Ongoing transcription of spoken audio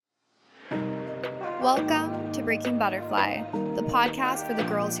Welcome to Breaking Butterfly, the podcast for the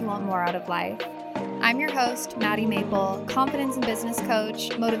girls who want more out of life. I'm your host, Maddie Maple, confidence and business coach,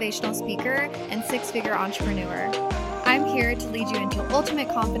 motivational speaker, and six-figure entrepreneur. I'm here to lead you into ultimate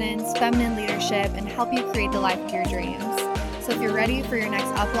confidence, feminine leadership, and help you create the life of your dreams. So if you're ready for your next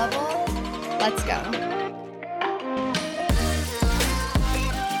up level, let's go.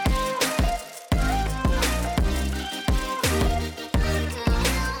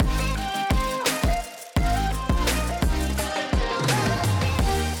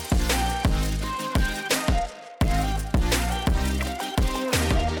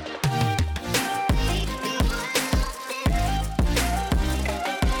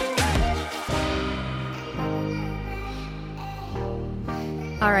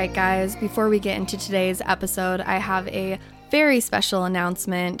 All right, guys, before we get into today's episode, I have a very special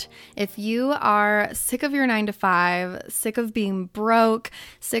announcement. If you are sick of your 9-to-5, sick of being broke,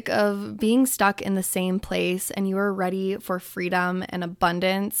 sick of being stuck in the same place, and you are ready for freedom and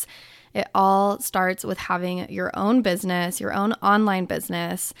abundance, it all starts with having your own business, your own online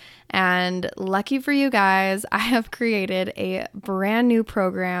business. And lucky for you guys, I have created a brand new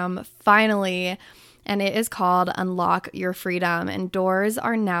program, finally, and it is called Unlock Your Freedom, and doors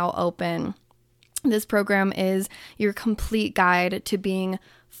are now open. This program is your complete guide to being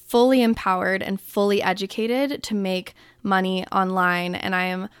fully empowered and fully educated to make money online, and I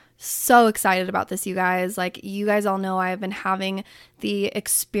am so excited about this, you guys. Like, you guys all know I've been having the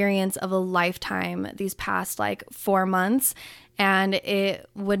experience of a lifetime these past 4 months, and it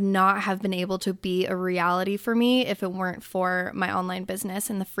would not have been able to be a reality for me if it weren't for my online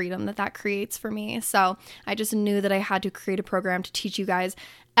business and the freedom that creates for me. So I just knew that I had to create a program to teach you guys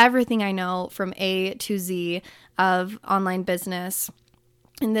everything I know from A to Z of online business.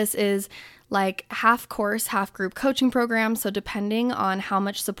 And this is half course, half group coaching program. So depending on how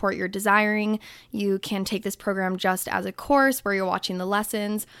much support you're desiring, you can take this program just as a course where you're watching the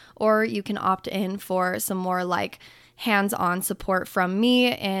lessons, or you can opt in for some more hands-on support from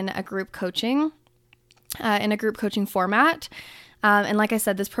me in a group coaching format. And like I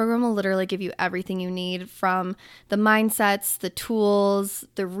said, this program will literally give you everything you need, from the mindsets, the tools,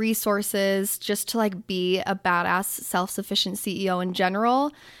 the resources, just to be a badass self-sufficient CEO in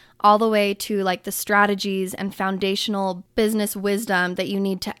general, all the way to the strategies and foundational business wisdom that you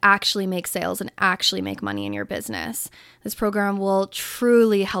need to actually make sales and actually make money in your business. This program will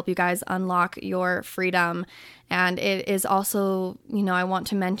truly help you guys unlock your freedom. And it is also, I want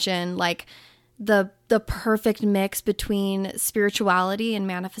to mention the perfect mix between spirituality and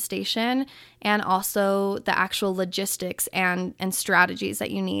manifestation, and also the actual logistics and strategies that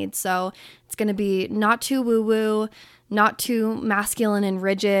you need. So it's going to be not too woo-woo, not too masculine and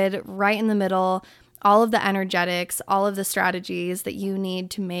rigid, right in the middle, all of the energetics, all of the strategies that you need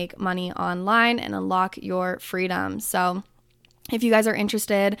to make money online and unlock your freedom. So if you guys are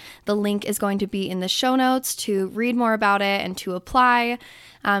interested, the link is going to be in the show notes to read more about it and to apply.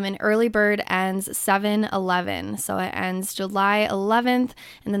 And early bird ends 7/11. So it ends July 11th,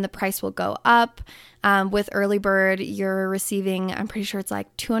 and then the price will go up. With early bird, you're receiving, I'm pretty sure it's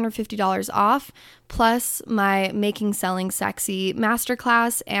 $250 off, plus my Making Selling Sexy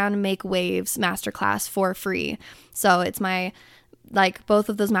masterclass and Make Waves masterclass for free. So it's my both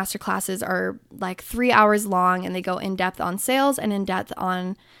of those masterclasses are 3 hours long, and they go in depth on sales and in depth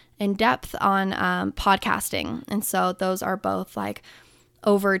on podcasting. And so those are both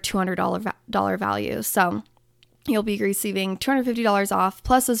over $200 value. So you'll be receiving $250 off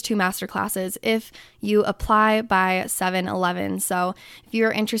plus those 2 masterclasses if you apply by 7/11. So if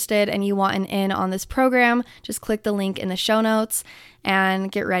you're interested and you want an in on this program, just click the link in the show notes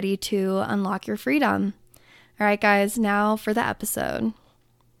and get ready to unlock your freedom. All right, guys, now for the episode.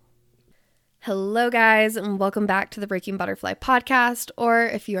 Hello, guys, and welcome back to the Breaking Butterfly podcast. Or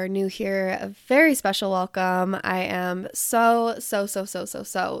if you are new here, a very special welcome. I am so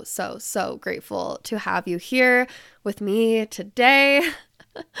grateful to have you here with me today.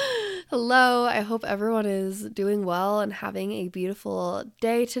 Hello, I hope everyone is doing well and having a beautiful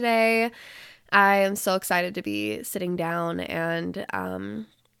day today. I am so excited to be sitting down and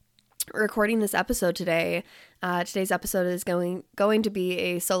recording this episode today. Today's episode is going to be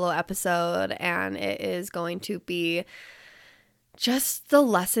a solo episode, and it is going to be just the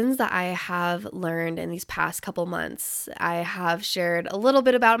lessons that I have learned in these past couple months. I have shared a little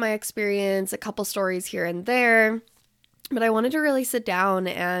bit about my experience, a couple stories here and there, but I wanted to really sit down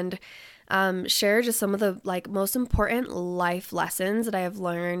and share just some of the most important life lessons that I have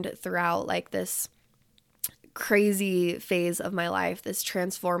learned throughout this crazy phase of my life, this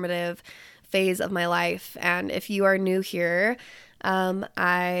transformative phase of my life. And if you are new here,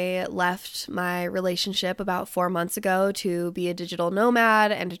 I left my relationship about 4 months ago to be a digital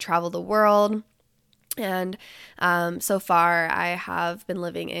nomad and to travel the world. And so far, I have been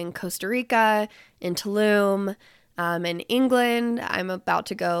living in Costa Rica, in Tulum, in England. I'm about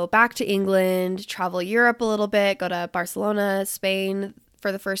to go back to England, travel Europe a little bit, go to Barcelona, Spain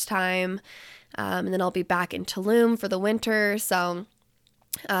for the first time. And then I'll be back in Tulum for the winter. So,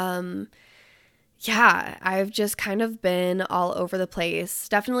 yeah, I've just kind of been all over the place.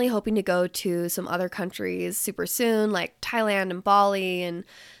 Definitely hoping to go to some other countries super soon, like Thailand and Bali and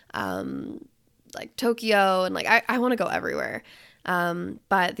like Tokyo. And like, I want to go everywhere.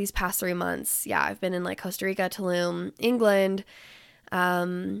 But these past 3 months, yeah, I've been in like Costa Rica, Tulum, England.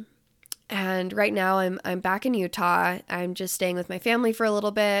 And right now I'm back in Utah. I'm just staying with my family for a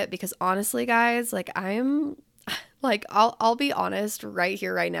little bit because honestly, guys, like I'm like, I'll be honest right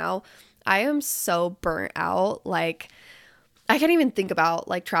here, right now. I am so burnt out. Like I can't even think about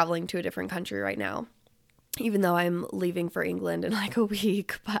like traveling to a different country right now, even though I'm leaving for England in like a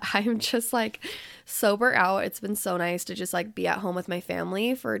week, but I'm just like so burnt out. It's been so nice to just like be at home with my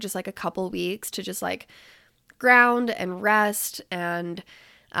family for just like a couple weeks to just like ground and rest. And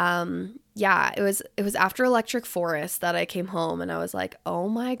yeah, it was after Electric Forest that I came home and I was like, oh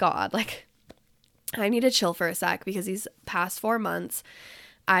my God, like I need to chill for a sec because these past 4 months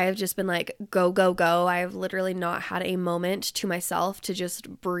I have just been like, go, go, go. I have literally not had a moment to myself to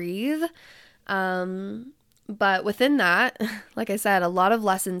just breathe. But within that, like I said, a lot of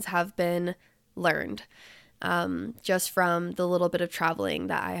lessons have been learned just from the little bit of traveling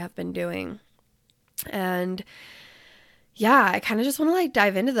that I have been doing. And yeah, I kind of just want to like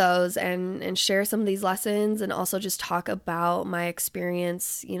dive into those and share some of these lessons and also just talk about my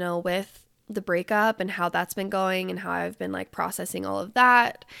experience, you know, with the breakup and how that's been going and how I've been like processing all of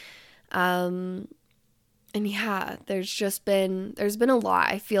that. And yeah, there's been a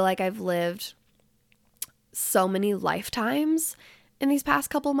lot. I feel like I've lived so many lifetimes in these past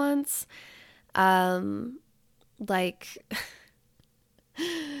couple months. Like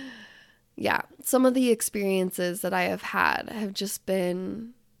yeah, some of the experiences that I have had have just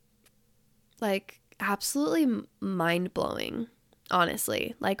been like absolutely mind-blowing.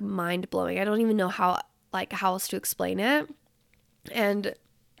 Honestly, like mind-blowing. I don't even know how else to explain it. And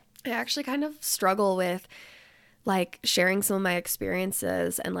I actually kind of struggle with like sharing some of my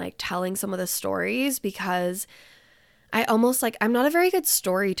experiences and like telling some of the stories because I almost like, I'm not a very good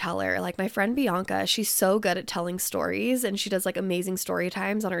storyteller. Like my friend Bianca, she's so good at telling stories and she does like amazing story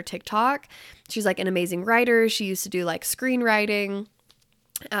times on her TikTok. She's like an amazing writer. She used to do like screenwriting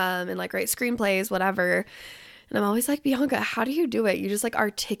and like write screenplays, whatever. And I'm always like, Bianca, how do you do it? You just like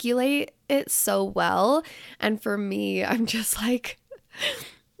articulate it so well. And for me, I'm just like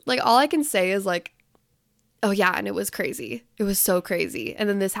all I can say is like, oh yeah, and it was crazy. It was so crazy. And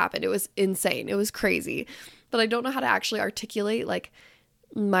then this happened. It was insane. It was crazy. But I don't know how to actually articulate like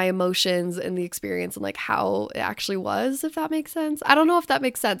my emotions and the experience and like how it actually was, if that makes sense. I don't know if that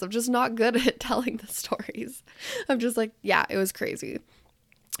makes sense. I'm just not good at telling the stories. I'm just like, yeah, it was crazy.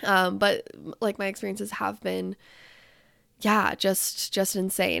 But like my experiences have been, yeah, just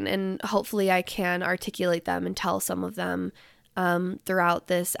insane. And hopefully I can articulate them and tell some of them throughout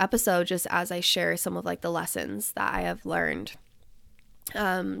this episode, just as I share some of like the lessons that I have learned.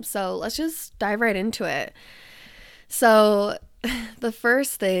 So let's just dive right into it. So the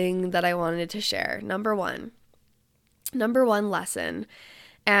first thing that I wanted to share, number one lesson.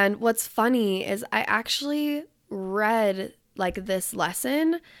 And what's funny is I actually read like this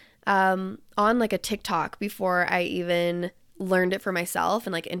lesson on like a TikTok before I even learned it for myself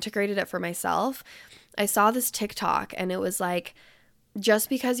and like integrated it for myself. I saw this TikTok and it was like, just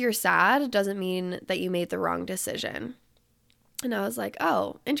because you're sad doesn't mean that you made the wrong decision. And I was like,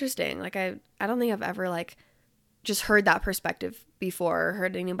 oh, interesting. Like I don't think I've ever like just heard that perspective before or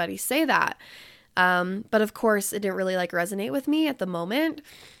heard anybody say that. But of course it didn't really like resonate with me at the moment.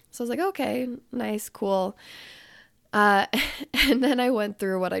 So I was like, okay, nice, cool. And then I went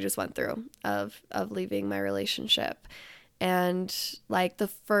through what I just went through of leaving my relationship. And like the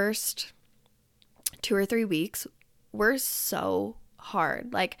first 2 or 3 weeks were so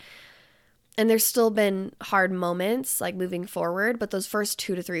hard. Like, and there's still been hard moments like moving forward, but those first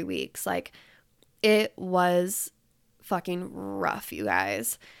 2 to 3 weeks, like it was fucking rough, you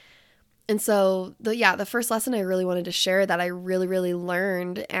guys. And so the first lesson I really wanted to share that I really, really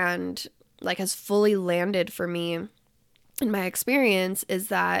learned and like has fully landed for me in my experience is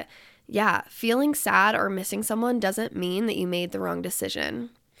that, yeah, feeling sad or missing someone doesn't mean that you made the wrong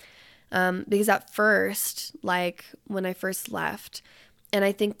decision. Because at first, like when I first left, and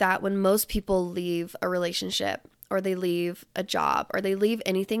I think that when most people leave a relationship or they leave a job, or they leave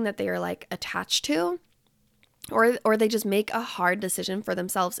anything that they are like attached to, or they just make a hard decision for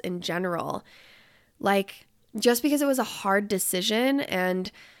themselves in general. Like, just because it was a hard decision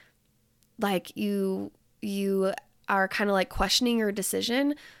and like you are kind of like questioning your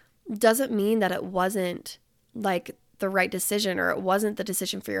decision doesn't mean that it wasn't like the right decision, or it wasn't the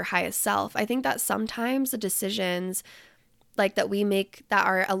decision for your highest self. I think that sometimes the decisions like that we make that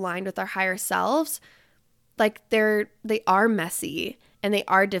are aligned with our higher selves, like they are messy and they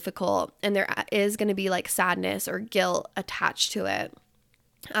are difficult, and there is going to be like sadness or guilt attached to it.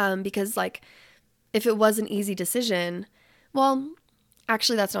 Because like if it was an easy decision, well,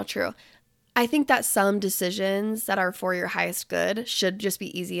 actually that's not true. I think that some decisions that are for your highest good should just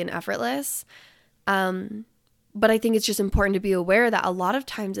be easy and effortless. But I think it's just important to be aware that a lot of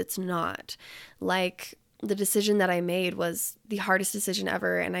times it's not. Like the decision that I made was the hardest decision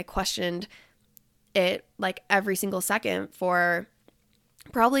ever, and I questioned it like every single second for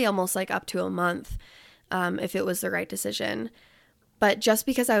probably almost like up to a month, if it was the right decision. But just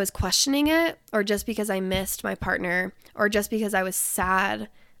because I was questioning it, or just because I missed my partner, or just because I was sad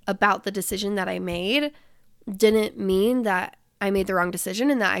about the decision that I made, didn't mean that I made the wrong decision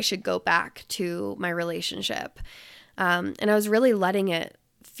and that I should go back to my relationship. And I was really letting it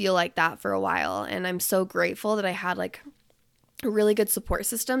feel like that for a while. And I'm so grateful that I had like a really good support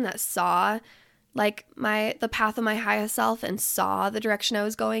system that saw like the path of my highest self, and saw the direction I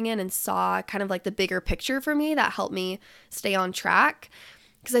was going in, and saw kind of like the bigger picture for me that helped me stay on track.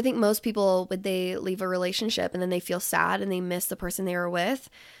 Because I think most people, when they leave a relationship and then they feel sad and they miss the person they were with,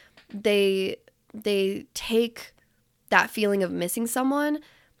 they take that feeling of missing someone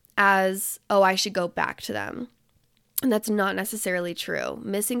as, oh, I should go back to them. And that's not necessarily true.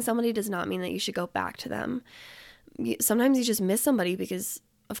 Missing somebody does not mean that you should go back to them. Sometimes you just miss somebody because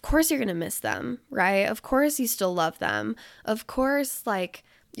of course you're going to miss them, right? Of course you still love them. Of course, like,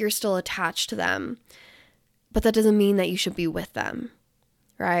 you're still attached to them. But that doesn't mean that you should be with them,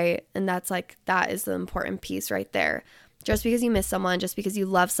 right? And that's like, that is the important piece right there. Just because you miss someone, just because you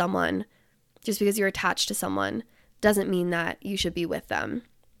love someone, just because you're attached to someone, doesn't mean that you should be with them.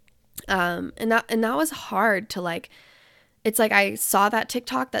 And that was hard to like, it's like I saw that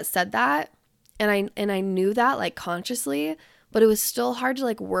TikTok that said that, and I knew that like consciously, but it was still hard to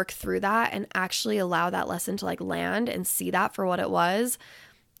like work through that and actually allow that lesson to like land and see that for what it was,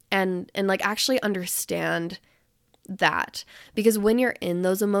 and like actually understand that. Because when you're in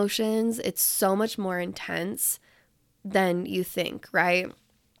those emotions, it's so much more intense than you think, right?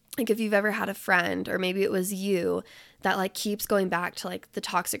 Like if you've ever had a friend, or maybe it was you, that like keeps going back to like the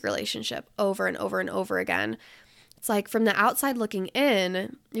toxic relationship over and over and over again. It's like from the outside looking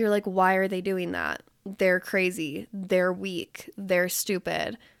in, you're like, why are they doing that? They're crazy. They're weak. They're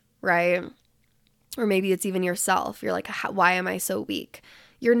stupid, right? Or maybe it's even yourself. You're like, why am I so weak?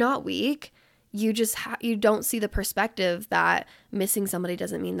 You're not weak. You just you don't see the perspective that missing somebody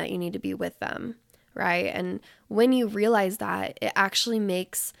doesn't mean that you need to be with them, right? And when you realize that, it actually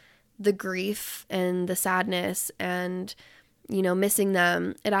makes the grief and the sadness and, you know, missing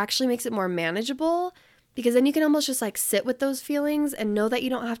them, it actually makes it more manageable, because then you can almost just like sit with those feelings and know that you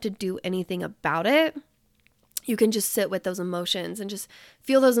don't have to do anything about it. You can just sit with those emotions and just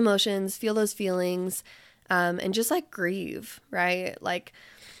feel those emotions, feel those feelings, and just like grieve, right? Like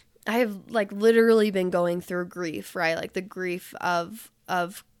I have like literally been going through grief, right? Like the grief of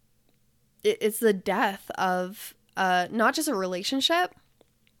it's the death of not just a relationship,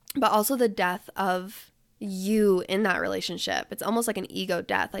 but also the death of you in that relationship. It's almost like an ego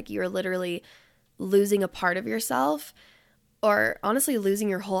death. Like you're literally losing a part of yourself, or honestly losing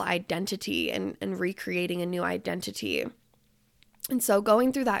your whole identity and recreating a new identity. And so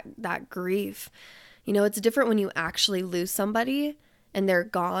going through that grief, you know, it's different when you actually lose somebody and they're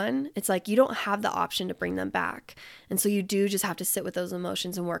gone. It's like you don't have the option to bring them back. And so you do just have to sit with those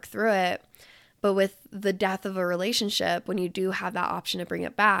emotions and work through it. But with the death of a relationship, when you do have that option to bring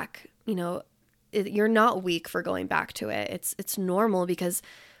it back, you know, you're not weak for going back to it. It's normal, because,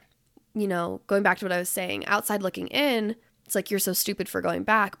 you know, going back to what I was saying, outside looking in, it's like you're so stupid for going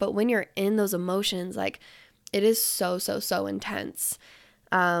back. But when you're in those emotions, like it is so intense.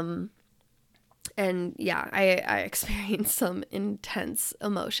 And yeah, I experienced some intense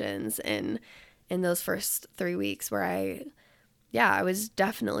emotions in those first 3 weeks where I was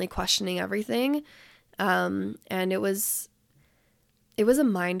definitely questioning everything. And it was a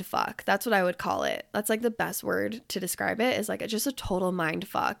mind fuck. That's what I would call it. That's like the best word to describe it, is like just a total mind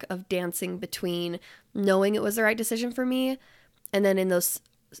fuck of dancing between knowing it was the right decision for me, and then in those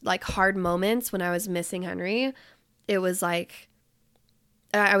like hard moments when I was missing Henry, it was like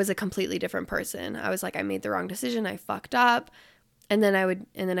I was a completely different person. I was like, I made the wrong decision. I fucked up. And then I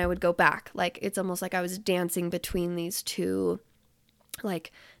would go back. Like, it's almost like I was dancing between these two,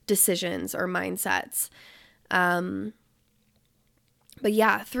 like, decisions or mindsets. But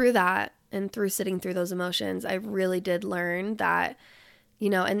yeah, through that and through sitting through those emotions, I really did learn that,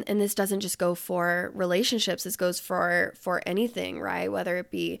 and this doesn't just go for relationships. This goes for anything, right? Whether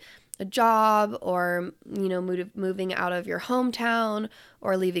it be a job or, moving out of your hometown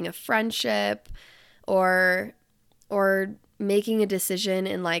or leaving a friendship or making a decision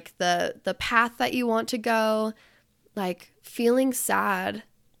in like the path that you want to go. Like, feeling sad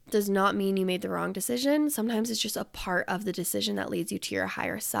does not mean you made the wrong decision. Sometimes it's just a part of the decision that leads you to your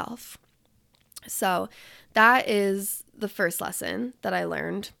higher self. So that is the first lesson that I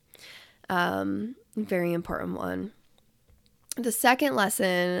learned. Very important one. The second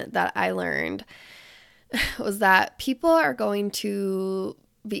lesson that I learned was that people are going to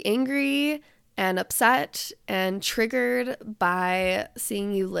be angry and upset and triggered by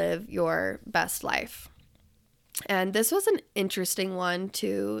seeing you live your best life. And this was an interesting one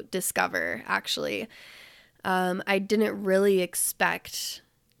to discover, actually. I didn't really expect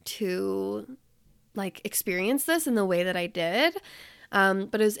to like experience this in the way that I did.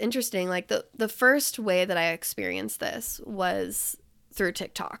 But it was interesting. Like the first way that I experienced this was through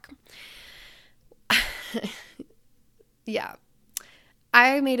TikTok. Yeah.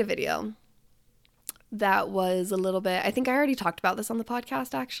 I made a video that was a little bit, I think I already talked about this on the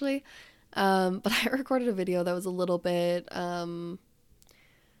podcast actually. But I recorded a video that was a little bit, how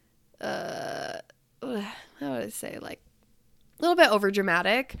would I say, like a little bit over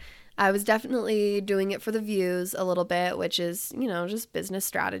dramatic. I was definitely doing it for the views a little bit, which is, just business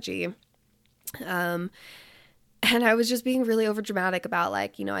strategy. And I was just being really over dramatic about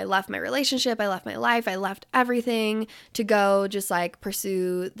like, I left my relationship, I left my life, I left everything to go just like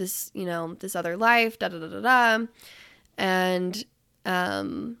pursue this, this other life, da da da da da. And,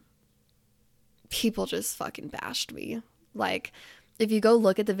 people just fucking bashed me. Like, if you go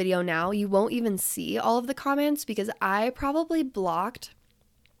look at the video now, you won't even see all of the comments because I probably blocked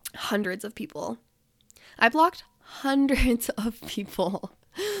hundreds of people. I blocked hundreds of people.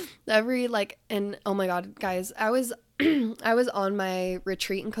 And oh my God, guys, I was on my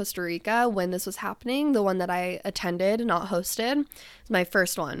retreat in Costa Rica when this was happening, the one that I attended, not hosted. It's my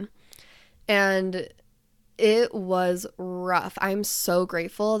first one. And it was rough. I'm so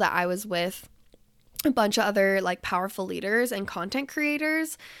grateful that I was with a bunch of other like powerful leaders and content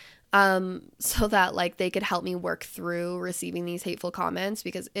creators, so that like they could help me work through receiving these hateful comments,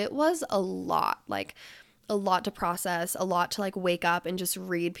 because it was a lot to process, a lot to like wake up and just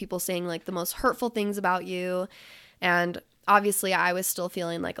read people saying like the most hurtful things about you. And obviously I was still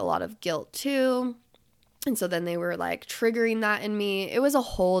feeling like a lot of guilt too. And so then they were like triggering that in me. It was a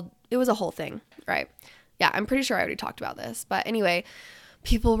whole thing, right? Yeah, I'm pretty sure I already talked about this. But anyway,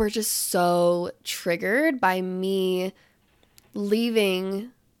 people were just so triggered by me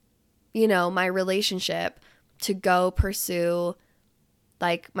leaving, my relationship to go pursue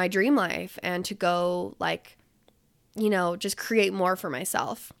like my dream life and to go like, just create more for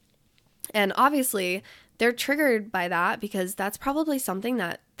myself. And obviously they're triggered by that because that's probably something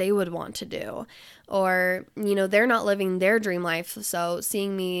that they would want to do. Or, they're not living their dream life. So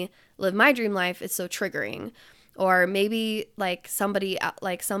seeing me live my dream life is so triggering. Or maybe like somebody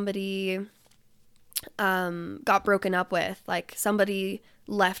got broken up with, like somebody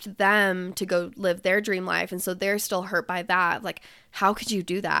left them to go live their dream life. And so they're still hurt by that. Like, how could you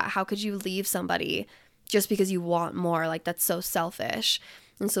do that? How could you leave somebody just because you want more? Like, that's so selfish.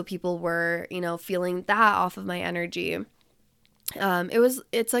 And so people were, feeling that off of my energy.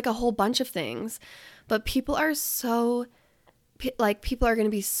 It's like a whole bunch of things, but people are going to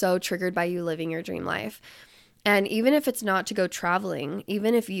be so triggered by you living your dream life. And even if it's not to go traveling,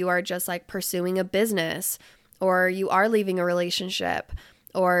 even if you are just like pursuing a business, or you are leaving a relationship,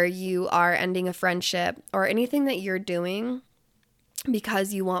 or you are ending a friendship, or anything that you're doing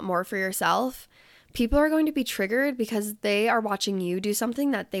because you want more for yourself, people are going to be triggered because they are watching you do something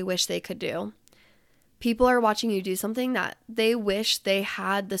that they wish they could do. People are watching you do something that they wish they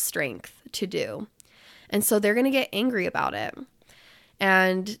had the strength to do. And so they're going to get angry about it.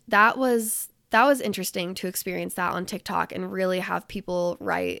 And that was interesting to experience that on TikTok and really have people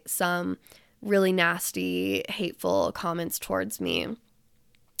write some really nasty, hateful comments towards me.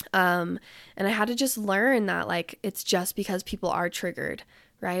 And I had to just learn that like, it's just because people are triggered,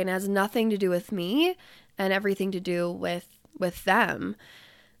 right? And it has nothing to do with me and everything to do with them.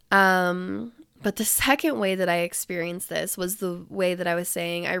 But the second way that I experienced this was the way that I was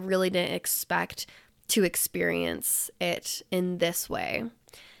saying I really didn't expect to experience it in this way.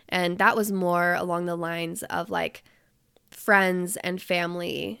 And that was more along the lines of like friends and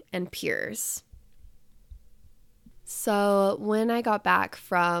family and peers. So when I got back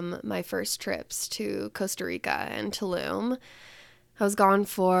from my first trips to Costa Rica and Tulum, I was gone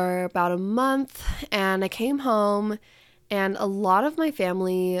for about a month, and I came home, and a lot of my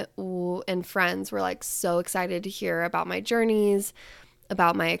family and friends were like so excited to hear about my journeys,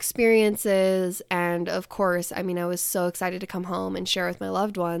 about my experiences. And of course, I mean, I was so excited to come home and share with my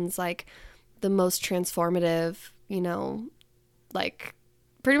loved ones like the most transformative, like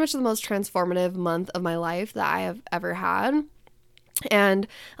pretty much the most transformative month of my life that I have ever had. And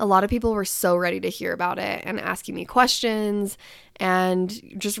a lot of people were so ready to hear about it and asking me questions and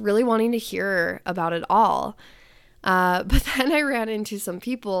just really wanting to hear about it all. But then I ran into some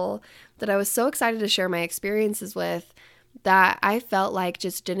people that I was so excited to share my experiences with that I felt like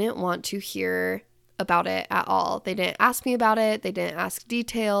just didn't want to hear about it at all. They didn't ask me about it. They didn't ask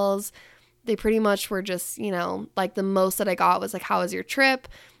details. They pretty much were just, like the most that I got was like, how was your trip?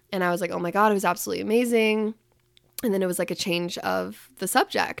 And I was like, oh my God, it was absolutely amazing. And then it was like a change of the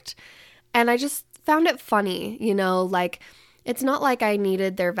subject. And I just found it funny, like it's not like I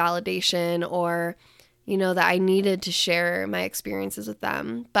needed their validation or, that I needed to share my experiences with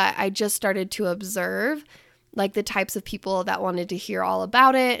them. But I just started to observe like the types of people that wanted to hear all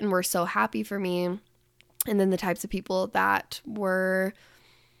about it and were so happy for me. And then the types of people that were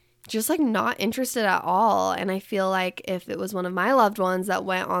just like not interested at all. And I feel like if it was one of my loved ones that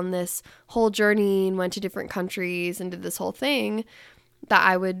went on this whole journey and went to different countries and did this whole thing, that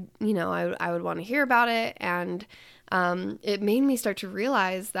I would, I would want to hear about it. And it made me start to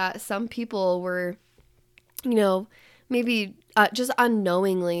realize that some people were, maybe just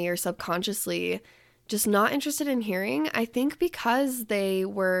unknowingly or subconsciously just not interested in hearing. I think because they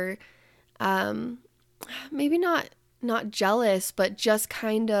were maybe not jealous, but just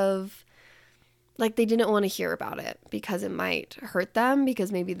kind of like they didn't want to hear about it because it might hurt them,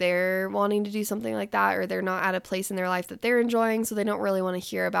 because maybe they're wanting to do something like that, or they're not at a place in their life that they're enjoying, so they don't really want to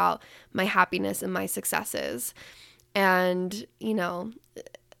hear about my happiness and my successes. And,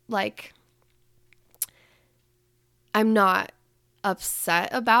 like I'm not upset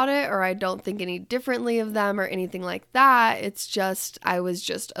about it, or I don't think any differently of them or anything like that. It's just I was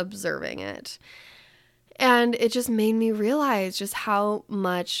just observing it. And it just made me realize just how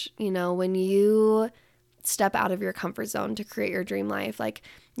much, when you step out of your comfort zone to create your dream life, like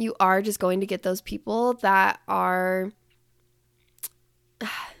you are just going to get those people that are,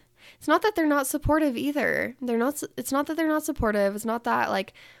 it's not that they're not supportive either. It's not that they're not supportive. It's not that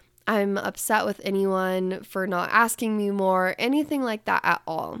like I'm upset with anyone for not asking me more, anything like that at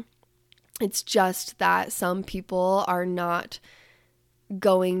all. It's just that some people are not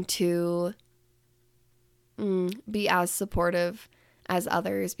going to be as supportive as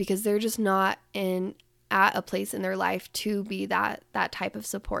others because they're just not at a place in their life to be that type of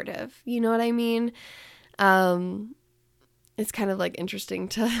supportive. You know what I mean? It's kind of like interesting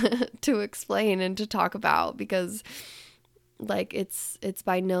to explain and to talk about, because like it's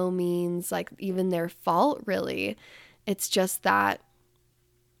by no means like even their fault really. It's just that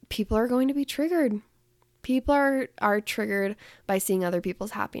people are going to be triggered. People are triggered by seeing other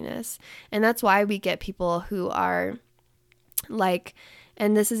people's happiness. And that's why we get people who are like,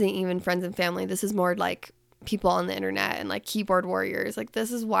 and this isn't even friends and family, this is more like people on the internet and like keyboard warriors. Like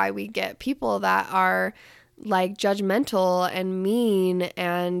this is why we get people that are like judgmental and mean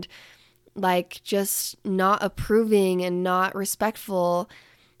and like just not approving and not respectful.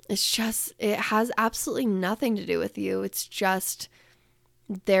 It's just, it has absolutely nothing to do with you. It's just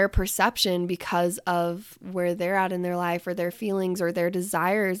their perception because of where they're at in their life, or their feelings or their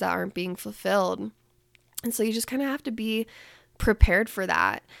desires that aren't being fulfilled. And so you just kind of have to be prepared for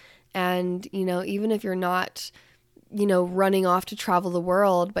that. And, even if you're not, running off to travel the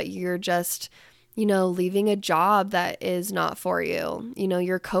world, but you're just, leaving a job that is not for you,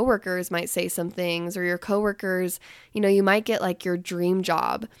 your coworkers might say some things, or your coworkers, you might get like your dream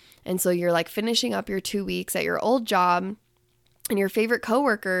job. And so you're like finishing up your 2 weeks at your old job, and your favorite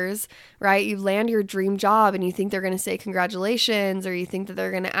coworkers, right? You land your dream job and you think they're going to say congratulations, or you think that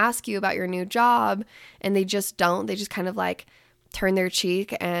they're going to ask you about your new job, and they just don't. They just kind of like turn their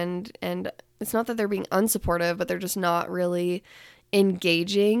cheek, and it's not that they're being unsupportive, but they're just not really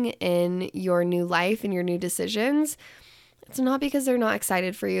engaging in your new life and your new decisions. It's not because they're not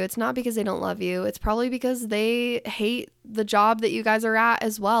excited for you. It's not because they don't love you. It's probably because they hate the job that you guys are at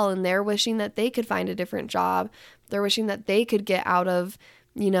as well, and they're wishing that they could find a different job. They're wishing that they could get out of,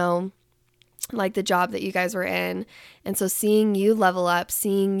 like the job that you guys were in. And so seeing you level up,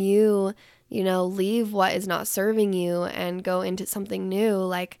 seeing you, leave what is not serving you and go into something new.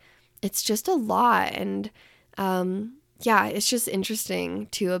 Like, it's just a lot. And it's just interesting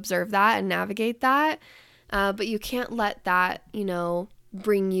to observe that and navigate that. But you can't let that,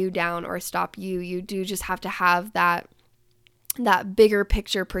 bring you down or stop you. You do just have to have that bigger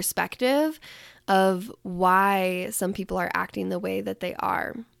picture perspective of why some people are acting the way that they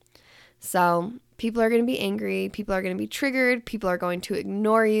are. So people are going to be angry. People are going to be triggered. People are going to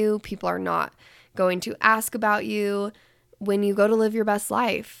ignore you. People are not going to ask about you when you go to live your best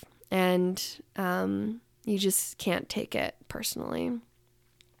life. And you just can't take it personally.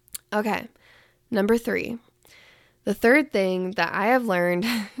 Okay, number 3. The third thing that I have learned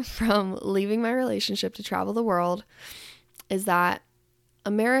from leaving my relationship to travel the world is that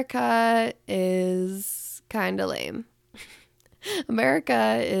America is kind of lame.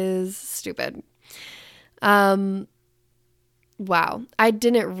 America is stupid. Wow. I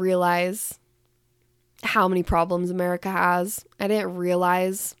didn't realize how many problems America has. I didn't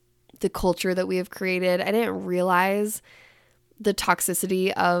realize the culture that we have created. I didn't realize the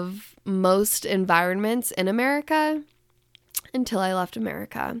toxicity of most environments in America until I left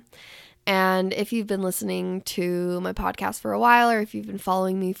America. And if you've been listening to my podcast for a while, or if you've been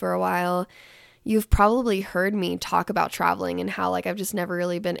following me for a while, you've probably heard me talk about traveling and how I've just never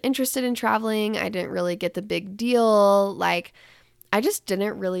really been interested in traveling. I didn't really get the big deal. I just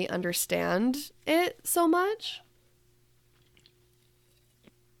didn't really understand it so much.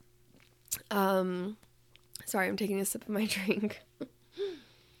 Sorry, I'm taking a sip of my drink.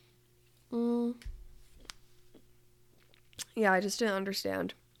 Yeah, I just didn't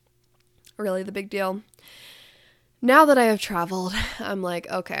understand really the big deal. Now that I have traveled, I'm like,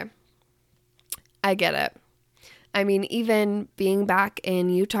 okay, I get it. I mean, even being back in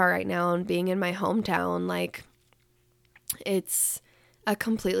Utah right now and being in my hometown, it's a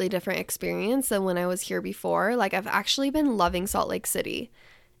completely different experience than when I was here before. I've actually been loving Salt Lake City.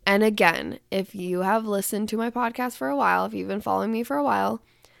 And again, if you have listened to my podcast for a while, if you've been following me for a while,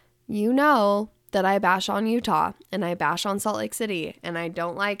 you know that I bash on Utah and I bash on Salt Lake City and I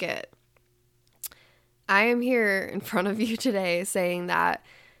don't like it. I am here in front of you today saying that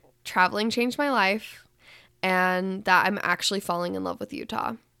traveling changed my life and that I'm actually falling in love with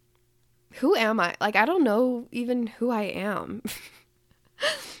Utah. Who am I? I don't know even who I am.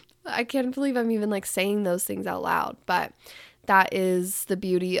 I can't believe I'm even saying those things out loud, but that is the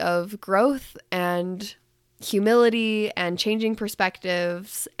beauty of growth and humility and changing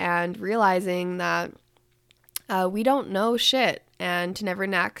perspectives and realizing that we don't know shit, and to never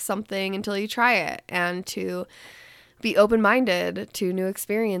knack something until you try it, and to be open-minded to new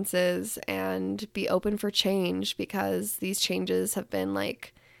experiences and be open for change, because these changes have been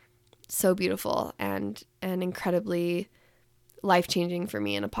so beautiful and incredibly life-changing for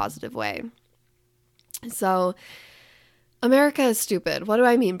me in a positive way. So America is stupid. What do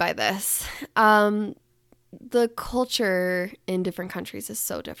I mean by this? The culture in different countries is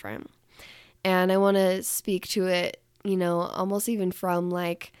so different. And I want to speak to it, almost even from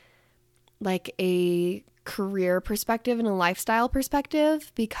a career perspective and a lifestyle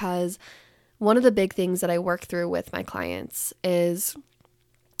perspective, because one of the big things that I work through with my clients is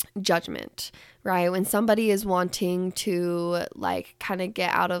judgment, right? When somebody is wanting to kind of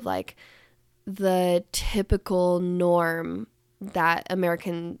get out of the typical norm that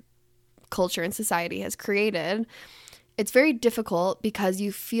American culture and society has created, it's very difficult because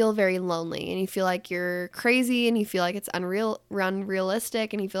you feel very lonely and you feel like you're crazy and you feel like it's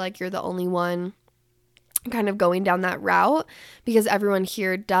unrealistic and you feel like you're the only one kind of going down that route, because everyone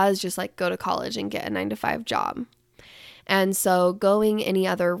here does just go to college and get a 9-to-5 job. And so going any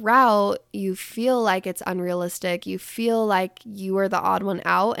other route, you feel like it's unrealistic. You feel like you are the odd one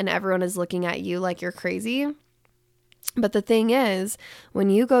out and everyone is looking at you like you're crazy. But the thing is, when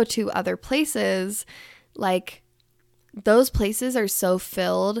you go to other places, those places are so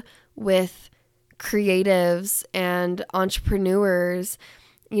filled with creatives and entrepreneurs.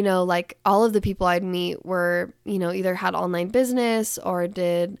 All of the people I'd meet were, either had online business or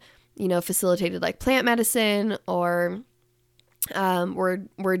did, facilitated plant medicine, or were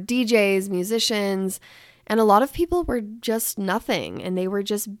DJs, musicians, and a lot of people were just nothing, and they were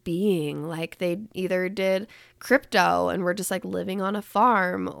just being. They either did crypto and were just living on a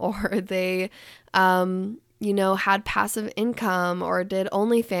farm, or they had passive income, or did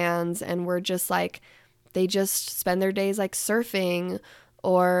OnlyFans and were just they just spend their days surfing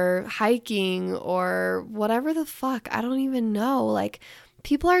or hiking or whatever the fuck. I don't even know.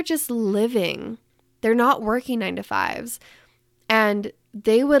 People are just living. They're not working 9-to-5s. And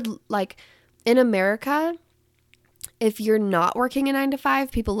they would in America, if you're not working a 9 to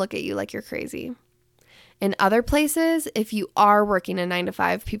 5, people look at you like you're crazy. In other places, if you are working a 9 to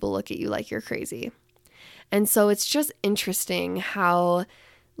 5, people look at you like you're crazy. And so it's just interesting how,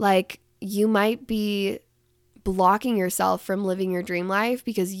 like, you might be blocking yourself from living your dream life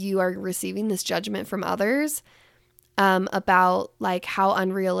because you are receiving this judgment from others about, like, how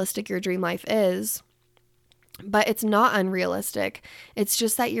unrealistic your dream life is. But it's not unrealistic. It's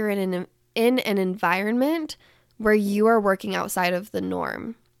just that you're in an environment where you are working outside of the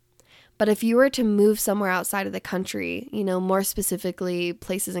norm. But if you were to move somewhere outside of the country, you know, more specifically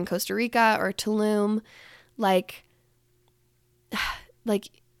places in Costa Rica or Tulum, like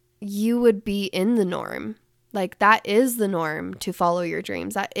you would be in the norm. Like, that is the norm to follow your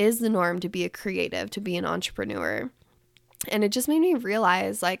dreams. That is the norm to be a creative, to be an entrepreneur. And it just made me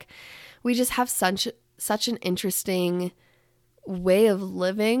realize, like, we just have such an interesting way of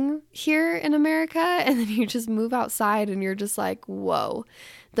living here in America. And then you just move outside and you're just like, whoa,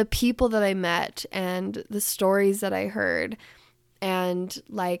 the people that I met and the stories that I heard and,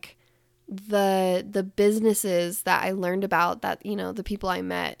 like, the businesses that I learned about that, you know, the people I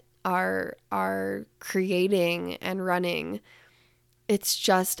met are creating and running. It's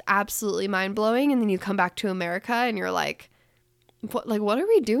just absolutely mind-blowing. And then you come back to America and you're like, what are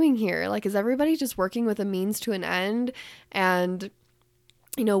we doing here? Like, is everybody just working with a means to an end and,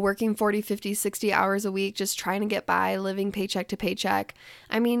 you know, working 40, 50, 60 hours a week, just trying to get by, living paycheck to paycheck?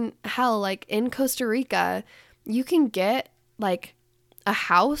 I mean, hell, like in Costa Rica, you can get like a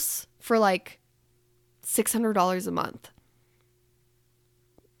house for like $600 a month.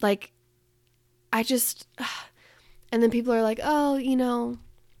 Like, and then people are like, oh, you know,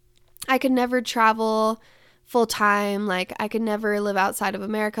 I could never travel full time. Like, I could never live outside of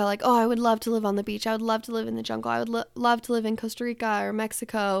America. Like, oh, I would love to live on the beach. I would love to live in the jungle. I would love to live in Costa Rica or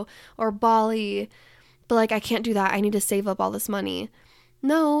Mexico or Bali. But like, I can't do that. I need to save up all this money.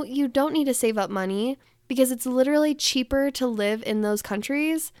 No, you don't need to save up money because it's literally cheaper to live in those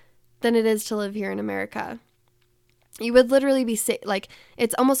countries than it is to live here in America. You would literally be like,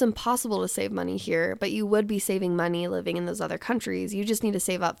 it's almost impossible to save money here, but you would be saving money living in those other countries. You just need to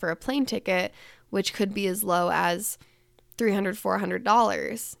save up for a plane ticket, which could be as low as $300,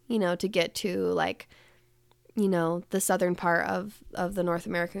 $400, you know, to get to, like, you know, the southern part of the North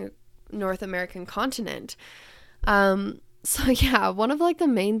American continent. So yeah, one of like the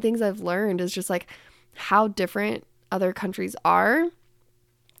main things I've learned is just like how different other countries are,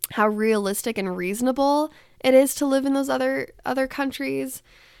 how realistic and reasonable it is to live in those other countries,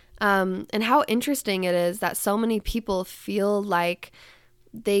 and how interesting it is that so many people feel like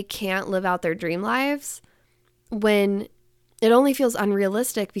they can't live out their dream lives when it only feels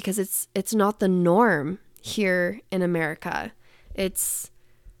unrealistic because it's not the norm here in America. It's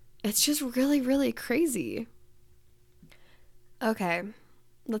just really, really crazy. Okay,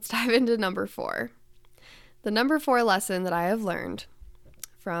 let's dive into number 4. The number 4 lesson that I have learned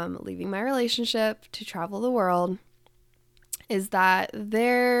from leaving my relationship to travel the world is that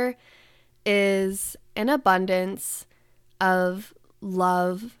there is an abundance of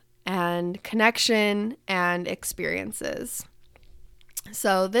love and connection and experiences.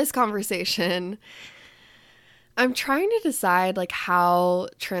 So this conversation, I'm trying to decide like how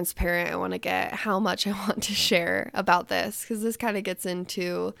transparent I want to get, how much I want to share about this, because this kind of gets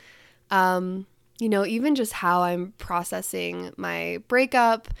into you know, even just how I'm processing my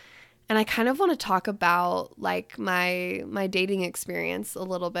breakup. And I kind of want to talk about like my dating experience a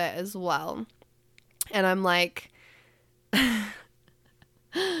little bit as well. And I'm like,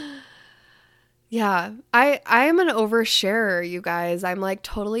 yeah, I am an oversharer, you guys. I'm like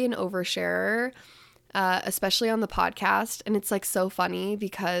totally an oversharer, especially on the podcast. And it's like so funny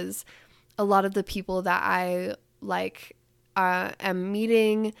because a lot of the people that I like am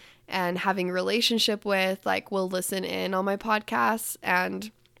meeting and having a relationship with, like, will listen in on my podcasts.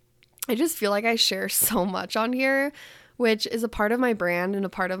 And I just feel like I share so much on here, which is a part of my brand and a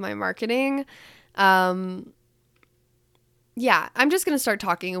part of my marketing. Yeah, I'm just going to start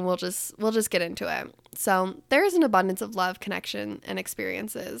talking and we'll just get into it. So there is an abundance of love, connection, and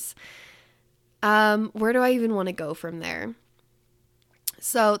experiences. Where do I even want to go from there?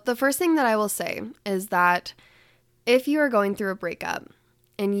 So the first thing that I will say is that if you are going through a breakup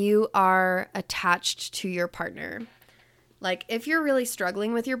and you are attached to your partner, like if you're really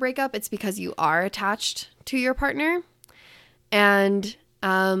struggling with your breakup, it's because you are attached to your partner. And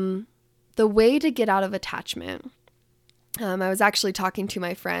the way to get out of attachment, I was actually talking to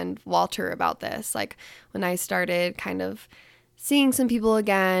my friend Walter about this, like when I started kind of seeing some people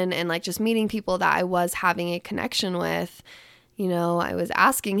again and like just meeting people that I was having a connection with. I was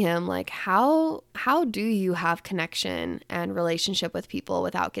asking him, like, how do you have connection and relationship with people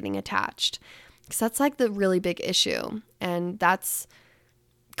without getting attached? Because that's like the really big issue. And that's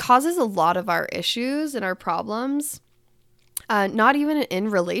causes a lot of our issues and our problems. Not even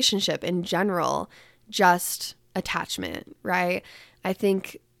in relationship in general, just attachment, right? I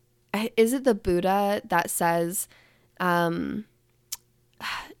think, is it the Buddha that says,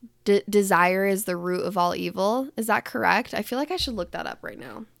 desire is the root of all evil? Is that correct? I feel like I should look that up right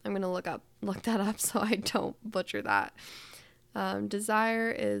now. I'm going to look that up so I don't butcher that.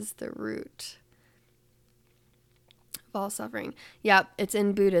 Desire is the root of all suffering. Yep, it's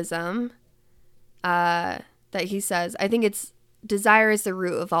in Buddhism that he says, I think it's desire is the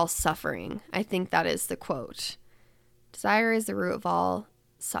root of all suffering. I think that is the quote. Desire is the root of all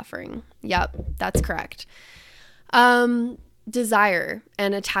suffering. Yep, that's correct. Desire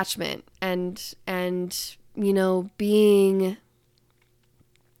and attachment and being,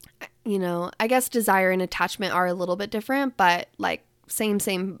 I guess desire and attachment are a little bit different, but like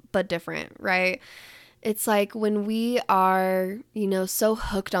same but different, right? It's like when we are, so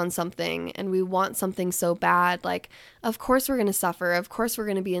hooked on something and we want something so bad, like, of course we're going to suffer. Of course we're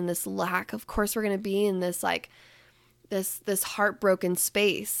going to be in this lack. Of course we're going to be in this, like, this heartbroken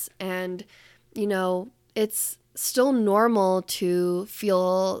space. And, it's still normal to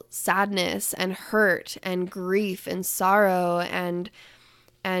feel sadness and hurt and grief and sorrow and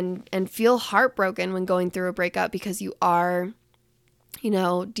feel heartbroken when going through a breakup, because you are,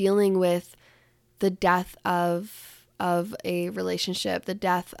 dealing with the death of a relationship, the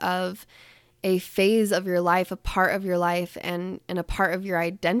death of a phase of your life, a part of your life, and a part of your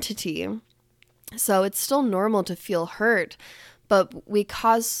identity. So it's still normal to feel hurt, but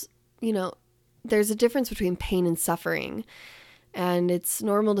there's a difference between pain and suffering. And it's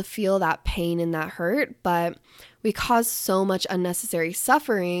normal to feel that pain and that hurt, but we cause so much unnecessary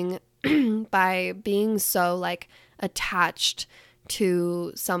suffering by being so, like, attached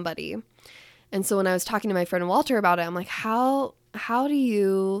to somebody. And so when I was talking to my friend Walter about it, I'm like, how do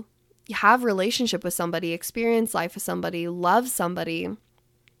you have a relationship with somebody, experience life with somebody, love somebody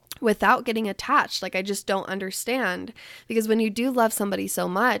without getting attached? Like, I just don't understand. Because when you do love somebody so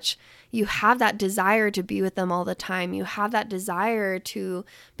much, you have that desire to be with them all the time. You have that desire to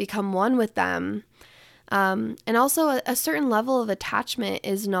become one with them. And also a certain level of attachment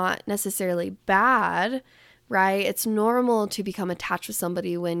is not necessarily bad, right? It's normal to become attached with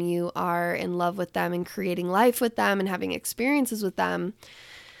somebody when you are in love with them and creating life with them and having experiences with them.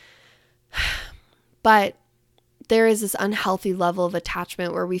 But there is this unhealthy level of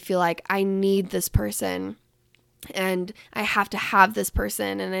attachment where we feel like, I need this person and I have to have this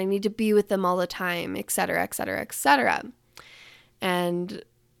person and I need to be with them all the time, et cetera, et cetera, et cetera. And,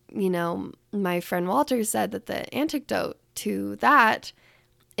 my friend Walter said that the antidote to that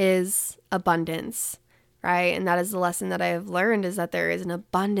is abundance, right? And that is the lesson that I have learned, is that there is an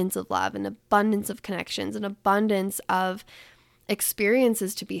abundance of love, an abundance of connections, an abundance of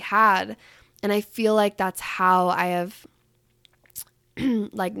experiences to be had. And I feel like that's how I have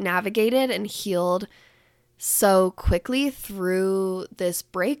like navigated and healed so quickly through this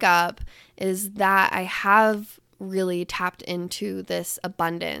breakup, is that I have really tapped into this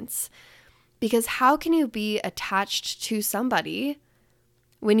abundance. Because how can you be attached to somebody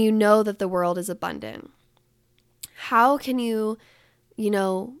when you know that the world is abundant? How can you,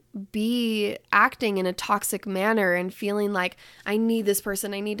 be acting in a toxic manner and feeling like, I need this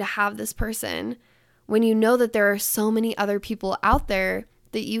person, I need to have this person, when you know that there are so many other people out there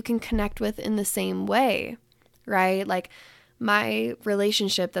that you can connect with in the same way, right? Like, my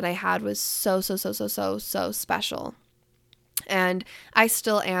relationship that I had was so special. And I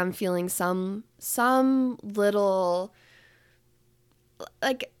still am feeling some little,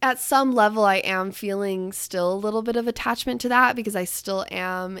 like, at some level I am feeling still a little bit of attachment to that, because I still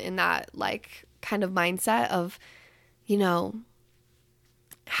am in that, like, kind of mindset of,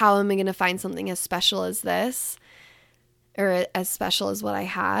 how am I going to find something as special as this, or as special as what I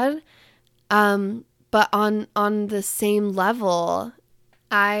had? But on the same level,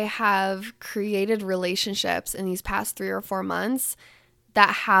 I have created relationships in these past 3 or 4 months that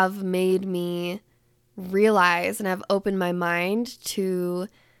have made me realize and have opened my mind to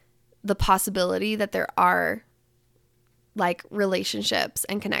the possibility that there are, like, relationships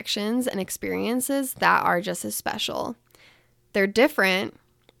and connections and experiences that are just as special. They're different,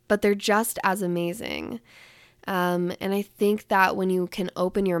 but they're just as amazing. And I think that when you can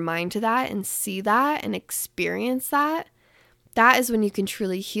open your mind to that and see that and experience that, that is when you can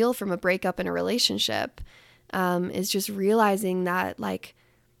truly heal from a breakup in a relationship, is just realizing that, like,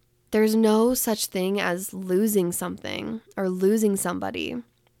 there's no such thing as losing something or losing somebody.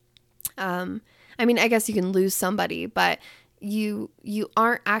 I mean, I guess you can lose somebody, but you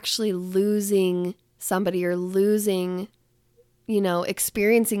aren't actually losing somebody or losing,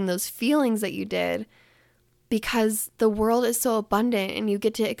 experiencing those feelings that you did, because the world is so abundant and you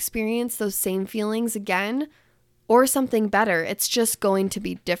get to experience those same feelings again or something better. It's just going to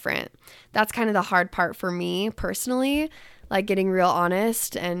be different. That's kind of the hard part for me personally, like getting real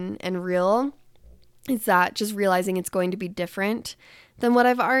honest and real, is that just realizing it's going to be different than what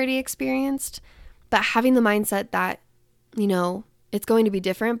I've already experienced, but having the mindset that, it's going to be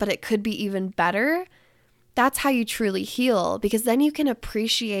different, but it could be even better. That's how you truly heal, because then you can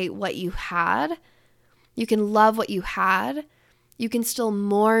appreciate what you had. You can love what you had. You can still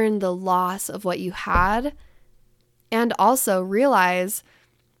mourn the loss of what you had. And also realize,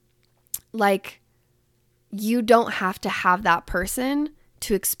 like, you don't have to have that person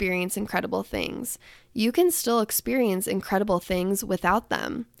to experience incredible things. You can still experience incredible things without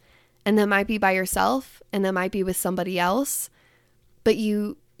them. And that might be by yourself, and that might be with somebody else. But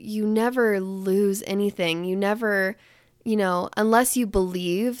you never lose anything. You never, unless you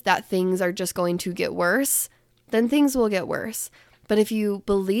believe that things are just going to get worse, then things will get worse. But if you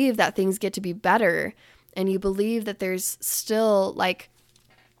believe that things get to be better, and you believe that there's still, like,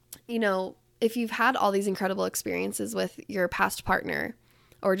 if you've had all these incredible experiences with your past partner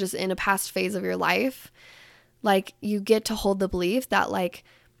or just in a past phase of your life, like, you get to hold the belief that, like,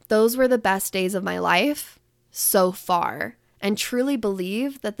 those were the best days of my life so far, and truly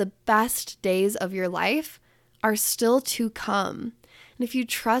believe that the best days of your life are still to come. And if you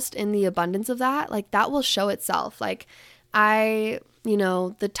trust in the abundance of that, like, that will show itself. Like,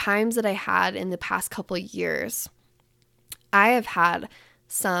 the times that I had in the past couple of years, I have had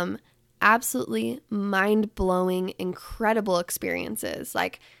some absolutely mind-blowing, incredible experiences,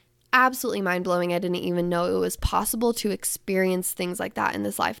 like absolutely mind-blowing. I didn't even know it was possible to experience things like that in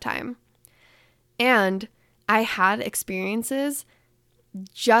this lifetime. And I had experiences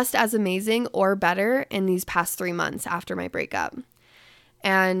just as amazing or better in these past 3 months after my breakup.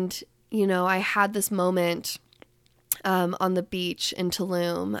 And, I had this moment on the beach in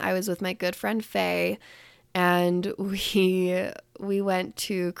Tulum. I was with my good friend Faye, and we went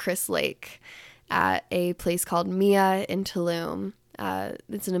to Chris Lake at a place called Mia in Tulum.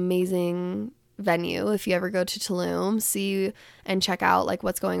 It's an amazing venue. If you ever go to Tulum, see and check out, like,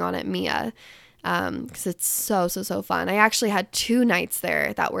 what's going on at Mia, because it's so fun. I actually had 2 nights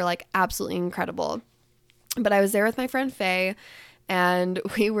there that were, like, absolutely incredible. But I was there with my friend Faye, and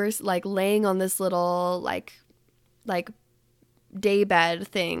we were, like, laying on this little like day bed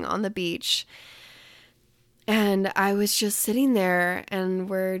thing on the beach. And I was just sitting there, and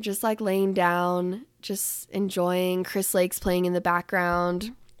we're just, like, laying down, just enjoying. Chris Lake's playing in the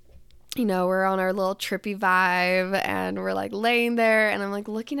background. We're on our little trippy vibe, and we're, like, laying there, and I'm, like,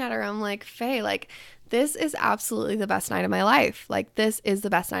 looking at her. I'm like, Faye, like, this is absolutely the best night of my life. Like, this is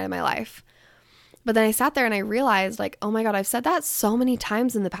the best night of my life. But then I sat there and I realized, like, oh my God, I've said that so many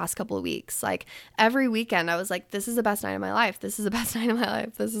times in the past couple of weeks. Like, every weekend I was like, this is the best night of my life. This is the best night of my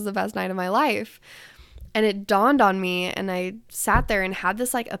life. This is the best night of my life. And it dawned on me, and I sat there and had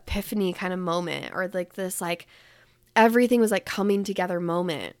this, like, epiphany kind of moment, or, like, this, like, everything was, like, coming together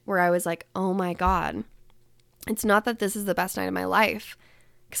moment where I was like, oh my God, it's not that this is the best night of my life,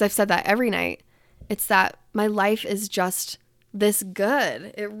 because I've said that every night. It's that my life is just this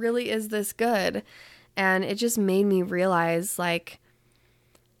good. It really is this good. And it just made me realize, like,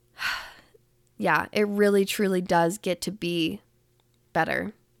 yeah, it really truly does get to be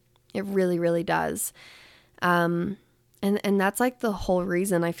better. It really, really does. And that's, like, the whole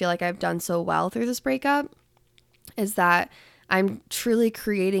reason I feel like I've done so well through this breakup, is that I'm truly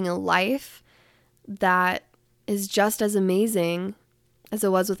creating a life that is just as amazing as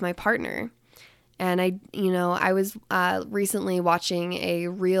it was with my partner. And I was recently watching a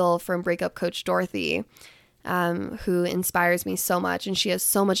reel from breakup coach Dorothy, who inspires me so much. And she has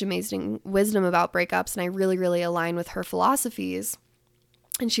so much amazing wisdom about breakups, and I really, really align with her philosophies.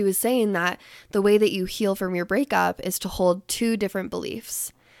 And she was saying that the way that you heal from your breakup is to hold 2 different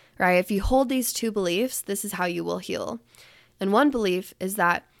beliefs, right? If you hold these 2 beliefs, this is how you will heal. And one belief is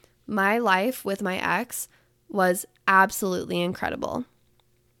that my life with my ex was absolutely incredible.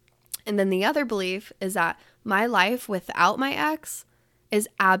 And then the other belief is that my life without my ex is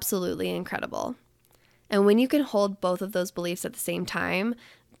absolutely incredible. And when you can hold both of those beliefs at the same time,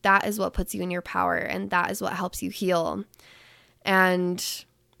 that is what puts you in your power, and that is what helps you heal. And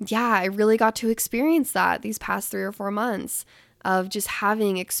yeah, I really got to experience that these past 3 or 4 months of just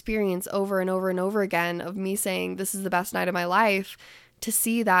having experience over and over and over again of me saying, this is the best night of my life, to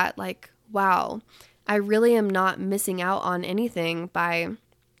see that like, wow, I really am not missing out on anything by,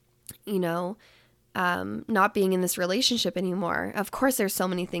 you know, not being in this relationship anymore. Of course, there's so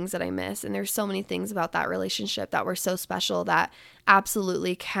many things that I miss, and there's so many things about that relationship that were so special that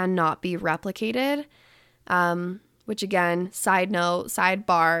absolutely cannot be replicated. Which again, side note,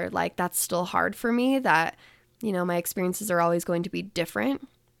 sidebar, like that's still hard for me that, you know, my experiences are always going to be different.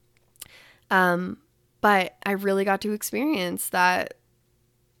 But I really got to experience that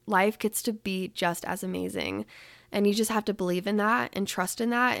life gets to be just as amazing. And you just have to believe in that and trust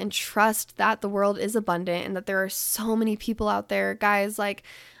that the world is abundant and that there are so many people out there. Guys, like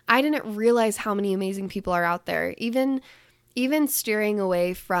I didn't realize how many amazing people are out there, even steering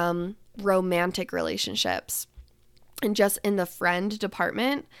away from romantic relationships and just in the friend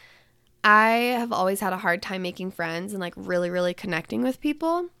department. I have always had a hard time making friends and like really, really connecting with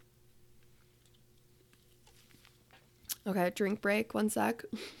people. Okay, drink break, 1 sec.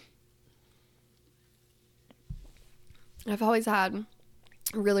 I've always had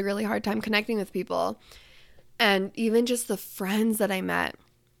a really, really hard time connecting with people. And even just the friends that I met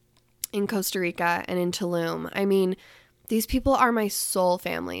in Costa Rica and in Tulum. I mean, these people are my soul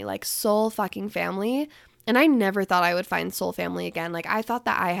family, like soul fucking family. And I never thought I would find soul family again. Like I thought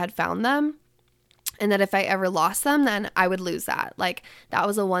that I had found them and that if I ever lost them, then I would lose that. Like that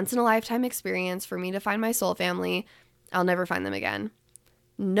was a once in a lifetime experience for me to find my soul family. I'll never find them again.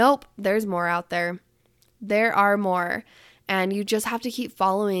 Nope, there's more out there. There are more. And you just have to keep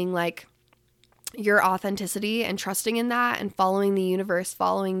following like your authenticity and trusting in that and following the universe,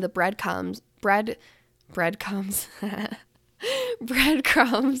 following the breadcrumbs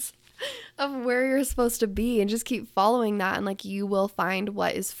of where you're supposed to be, and just keep following that, and like you will find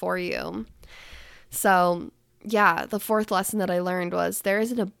what is for you. So yeah, the fourth lesson that I learned was there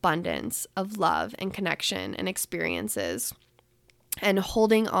is an abundance of love and connection and experiences, and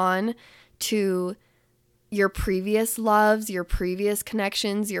holding on to your previous loves, your previous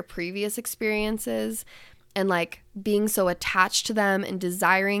connections, your previous experiences, and like being so attached to them and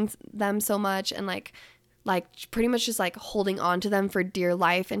desiring them so much, and like pretty much just like holding on to them for dear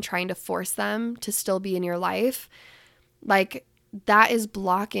life and trying to force them to still be in your life, like that is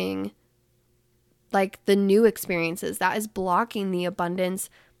blocking like the new experiences. That is blocking the abundance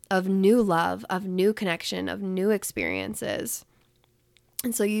of new love, of new connection, of new experiences.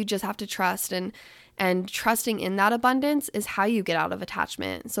 And so you just have to trust, and trusting in that abundance is how you get out of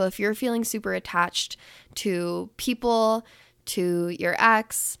attachment. So if you're feeling super attached to people, to your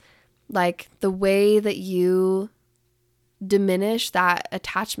ex, like the way that you diminish that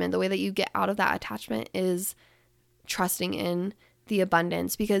attachment, the way that you get out of that attachment is trusting in the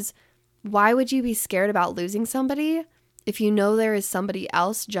abundance. Because why would you be scared about losing somebody if you know there is somebody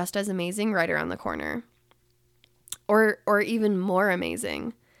else just as amazing right around the corner? Or even more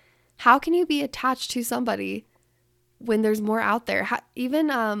amazing? How can you be attached to somebody when there's more out there? Even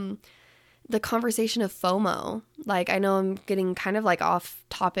the conversation of FOMO. Like, I know I'm getting kind of like off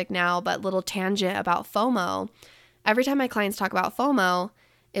topic now, but little tangent about FOMO. Every time my clients talk about FOMO,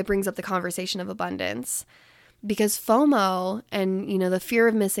 it brings up the conversation of abundance. Because FOMO and, you know, the fear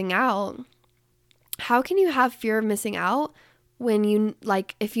of missing out, how can you have fear of missing out when you,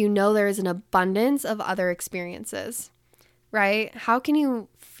 like, if you know there is an abundance of other experiences, right? How can you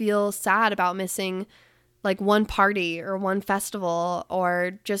feel sad about missing like one party or one festival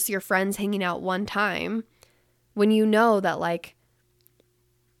or just your friends hanging out one time when you know that like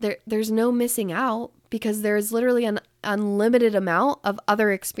there's no missing out because there's literally an unlimited amount of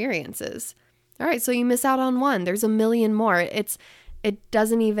other experiences. All right, so you miss out on one. There's a million more. It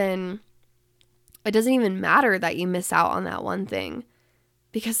doesn't even matter that you miss out on that one thing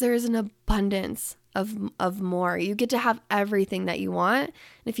because there is an abundance of more. You get to have everything that you want.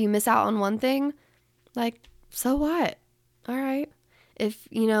 And if you miss out on one thing, like, so what? All right. If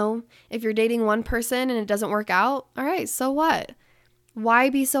you're dating one person and it doesn't work out, all right, so what? Why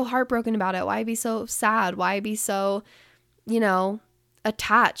be so heartbroken about it? Why be so sad? Why be so,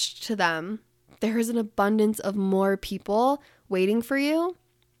 attached to them? There is an abundance of more people waiting for you.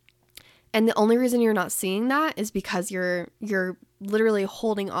 And the only reason you're not seeing that is because you're literally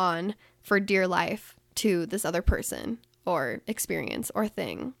holding on for dear life to this other person or experience or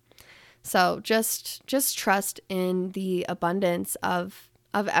thing. So just trust in the abundance of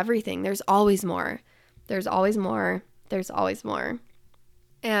everything. There's always more. There's always more. There's always more.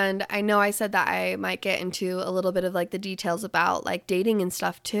 And I know I said that I might get into a little bit of like the details about like dating and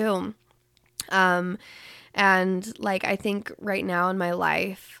stuff too. And like, I think right now in my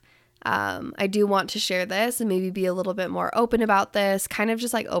life, I do want to share this and maybe be a little bit more open about this, kind of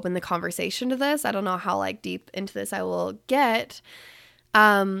just like open the conversation to this. I don't know how like deep into this I will get,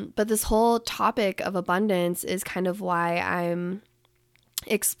 But this whole topic of abundance is kind of why I'm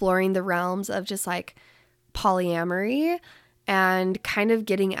exploring the realms of just like polyamory and kind of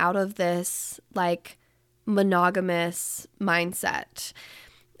getting out of this like monogamous mindset.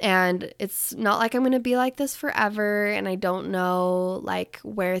 And it's not like I'm going to be like this forever, and I don't know like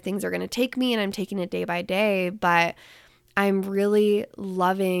where things are going to take me, and I'm taking it day by day, but I'm really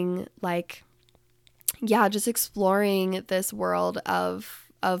loving like, yeah, just exploring this world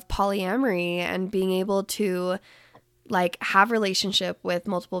of polyamory and being able to like have relationship with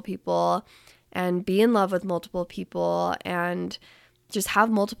multiple people and be in love with multiple people and just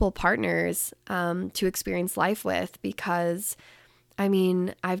have multiple partners to experience life with, because I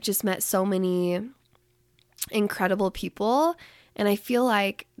mean, I've just met so many incredible people, and I feel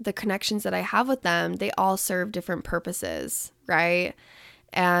like the connections that I have with them, they all serve different purposes, right?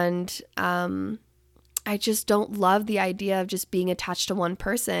 And I just don't love the idea of just being attached to one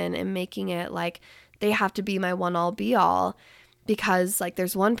person and making it like they have to be my one all be all, because like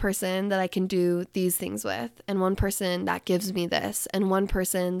there's one person that I can do these things with, and one person that gives me this, and one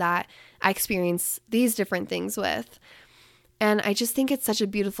person that I experience these different things with. And I just think it's such a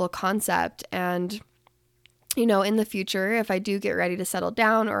beautiful concept. And, you know, in the future, if I do get ready to settle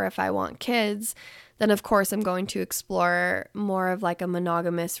down or if I want kids, then of course I'm going to explore more of like a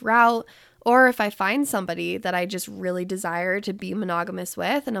monogamous route. Or if I find somebody that I just really desire to be monogamous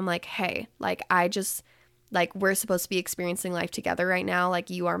with, and I'm like, hey, like I just, like we're supposed to be experiencing life together right now,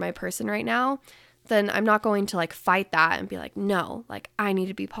 like you are my person right now, then I'm not going to like fight that and be like, no, like I need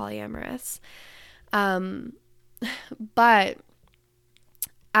to be polyamorous. But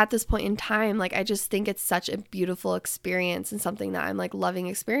at this point in time, like I just think it's such a beautiful experience and something that I'm like loving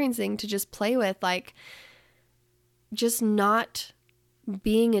experiencing, to just play with, like just not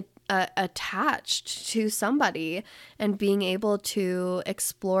being attached to somebody and being able to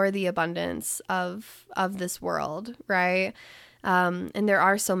explore the abundance of this world, right? And there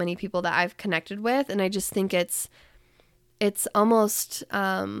are so many people that I've connected with, and I just think it's almost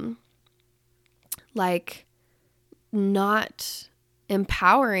like not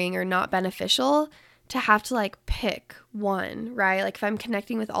empowering or not beneficial to have to like pick one, right? Like if I'm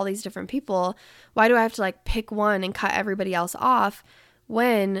connecting with all these different people, why do I have to like pick one and cut everybody else off,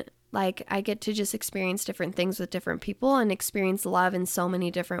 when like I get to just experience different things with different people and experience love in so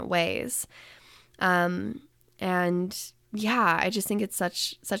many different ways. And yeah, I just think it's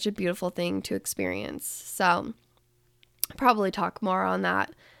such a beautiful thing to experience. So I'll probably talk more on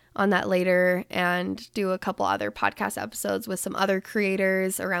that later, and do a couple other podcast episodes with some other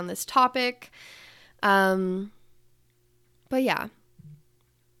creators around this topic. But yeah,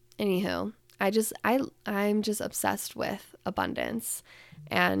 anywho, I'm just obsessed with abundance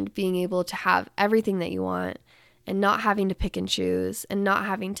and being able to have everything that you want and not having to pick and choose and not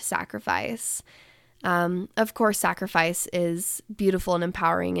having to sacrifice. Of course, sacrifice is beautiful and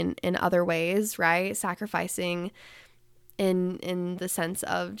empowering in other ways, right? Sacrificing in the sense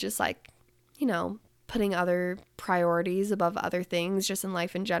of just like, you know, putting other priorities above other things just in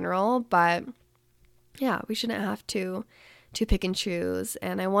life in general. But yeah, we shouldn't have to pick and choose.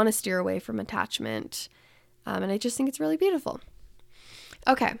 And I want to steer away from attachment. And I just think it's really beautiful.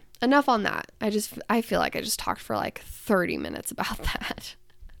 Okay, enough on that. I feel like I just talked for like 30 minutes about that.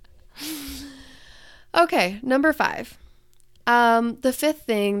 Okay, number 5. The fifth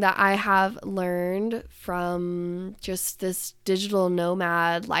thing that I have learned from just this digital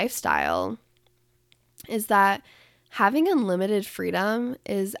nomad lifestyle is that having unlimited freedom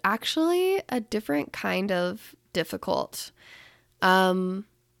is actually a different kind of difficult. Yeah,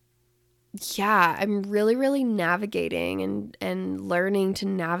 I'm really navigating and learning to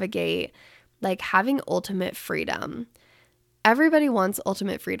navigate like having ultimate freedom. Everybody wants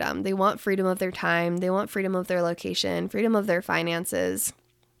ultimate freedom. They want freedom of their time. They want freedom of their location, freedom of their finances.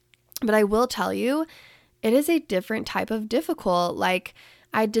 But I will tell you, it is a different type of difficult. Like,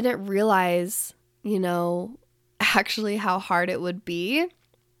 I didn't realize, you know, actually how hard it would be,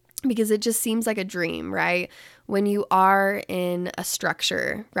 because it just seems like a dream, right? When you are in a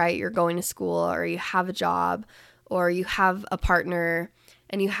structure, right? You're going to school, or you have a job, or you have a partner,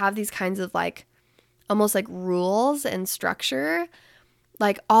 and you have these kinds of like almost like rules and structure,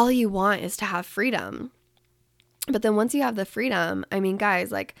 like all you want is to have freedom. But then once you have the freedom, I mean,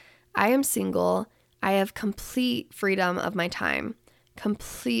 guys, like I am single. I have complete freedom of my time,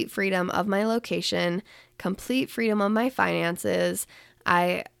 complete freedom of my location, complete freedom of my finances.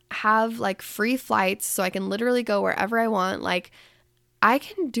 I have like free flights, so I can literally go wherever I want. Like I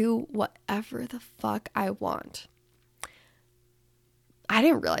can do whatever the fuck I want. I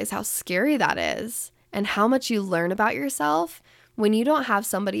didn't realize how scary that is, and how much you learn about yourself when you don't have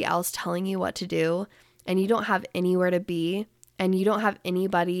somebody else telling you what to do, and you don't have anywhere to be, and you don't have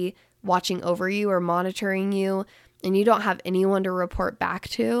anybody watching over you or monitoring you, and you don't have anyone to report back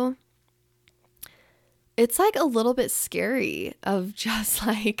to, it's like a little bit scary of just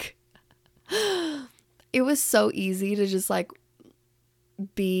like, it was so easy to just like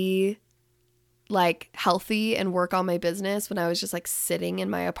be like healthy and work on my business when I was just like sitting in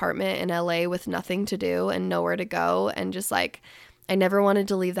my apartment in LA with nothing to do and nowhere to go, and just like I never wanted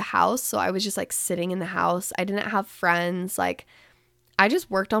to leave the house, so I was just like sitting in the house. I didn't have friends. Like I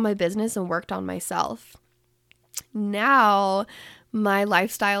just worked on my business and worked on myself. Now my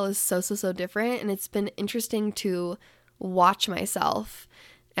lifestyle is so different, and it's been interesting to watch myself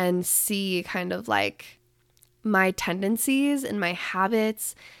and see kind of like my tendencies and my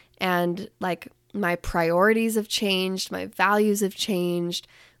habits, and like my priorities have changed, my values have changed,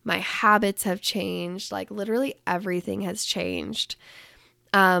 my habits have changed, like literally everything has changed.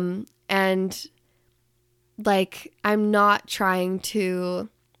 And like I'm not trying to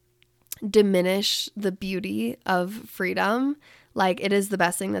diminish the beauty of freedom. Like it is the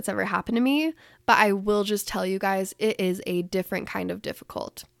best thing that's ever happened to me, but I will just tell you guys, it is a different kind of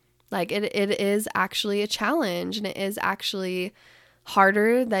difficult. Like it is actually a challenge, and it is actually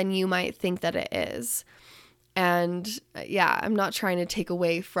harder than you might think that it is. And yeah, I'm not trying to take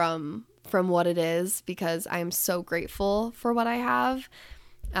away from what it is, because I'm so grateful for what I have.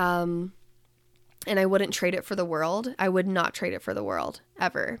 And I wouldn't trade it for the world. I would not trade it for the world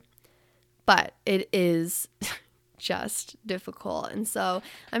ever. But it is just difficult. And so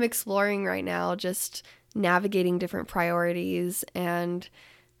I'm exploring right now, just navigating different priorities, and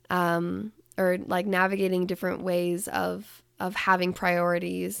or like navigating different ways of having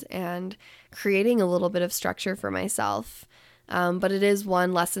priorities and creating a little bit of structure for myself. But it is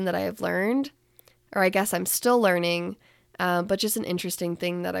one lesson that I have learned, or I guess I'm still learning, but just an interesting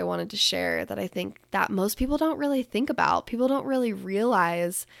thing that I wanted to share, that I think that most people don't really think about. People don't really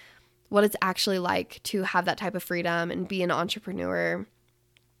realize what it's actually like to have that type of freedom and be an entrepreneur.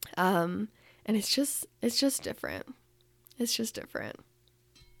 And it's just different. It's just different.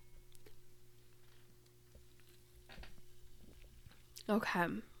 Okay.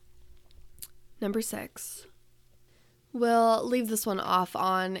 Number 6. We'll leave this one off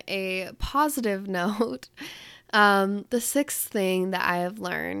on a positive note. The 6th thing that I have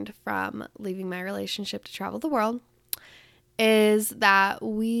learned from leaving my relationship to travel the world is that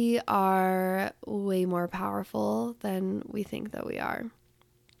we are way more powerful than we think that we are.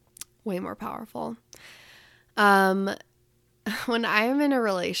 Way more powerful. When I am in a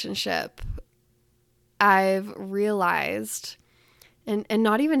relationship, I've realized, and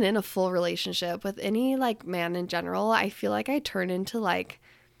not even in a full relationship, with any like man in general, I feel like I turn into like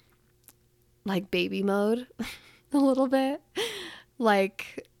baby mode a little bit.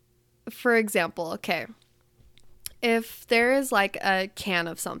 Like, for example, okay, if there is like a can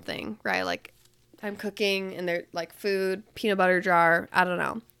of something, right? Like I'm cooking and there's like food, peanut butter jar, I don't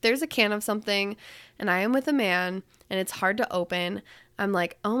know. There's a can of something and I am with a man and it's hard to open. I'm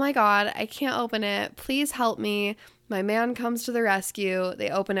like, oh my God, I can't open it. Please help me. My man comes to the rescue. They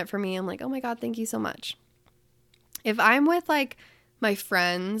open it for me. I'm like, oh my God, thank you so much. If I'm with like my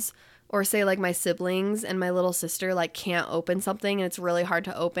friends, or say like my siblings, and my little sister like can't open something and it's really hard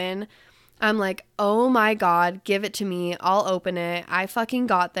to open, I'm like, oh my God, give it to me. I'll open it. I fucking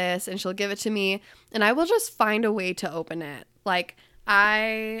got this. And she'll give it to me and I will just find a way to open it. Like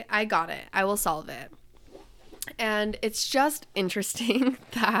I got it. I will solve it. And it's just interesting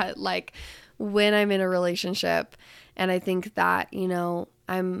that like when I'm in a relationship, and I think that, you know,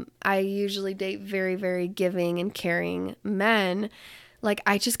 I usually date very, very giving and caring men. Like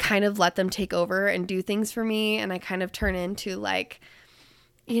I just kind of let them take over and do things for me. And I kind of turn into like,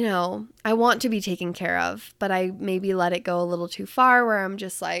 you know, I want to be taken care of, but I maybe let it go a little too far, where I'm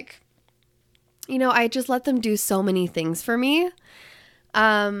just like, you know, I just let them do so many things for me.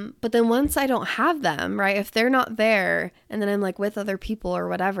 But then once I don't have them, right, if they're not there and then I'm like with other people or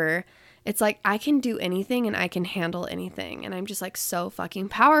whatever, it's like I can do anything and I can handle anything. And I'm just like so fucking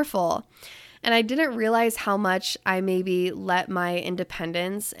powerful. And I didn't realize how much I maybe let my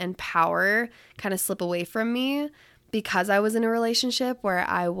independence and power kind of slip away from me because I was in a relationship where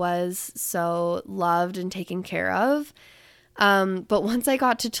I was so loved and taken care of. But once I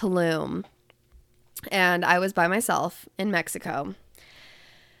got to Tulum and I was by myself in Mexico,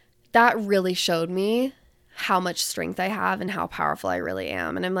 that really showed me how much strength I have and how powerful I really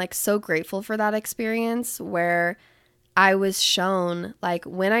am. And I'm like so grateful for that experience, where I was shown like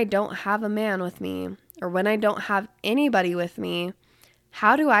when I don't have a man with me, or when I don't have anybody with me,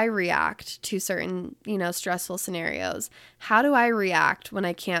 how do I react to certain, stressful scenarios? How do I react when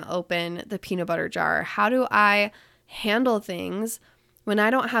I can't open the peanut butter jar? How do I handle things when I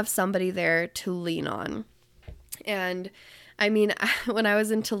don't have somebody there to lean on? And I mean, when I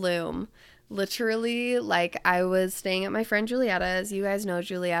was in Tulum, literally, like, I was staying at my friend Julieta's. You guys know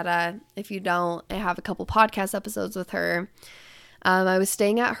Julieta. If you don't, I have a couple podcast episodes with her. I was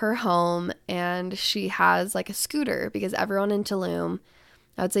staying at her home, and she has like a scooter, because everyone in Tulum,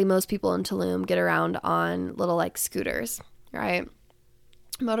 I would say most people in Tulum, get around on little like scooters, right?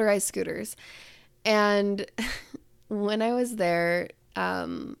 Motorized scooters. And when I was there,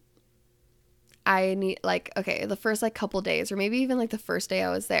 I need the first like couple days, or maybe even like the first day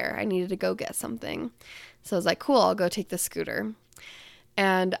I was there, I needed to go get something. So I was like, cool, I'll go take the scooter.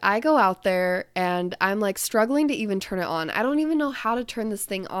 And I go out there, and I'm like struggling to even turn it on. I don't even know how to turn this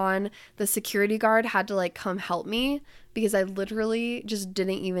thing on. The security guard had to like come help me, because I literally just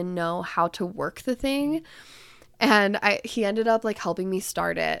didn't even know how to work the thing. And he ended up like helping me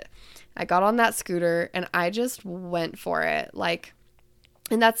start it. I got on that scooter and I just went for it.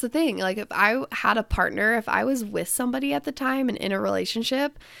 And that's the thing. Like, if I had a partner, if I was with somebody at the time and in a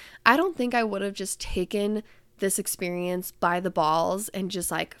relationship, I don't think I would have just taken this experience by the balls and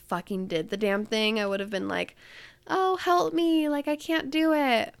just like fucking did the damn thing. I would have been like, oh, help me. Like, I can't do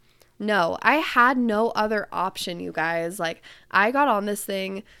it. No, I had no other option, you guys. Like, I got on this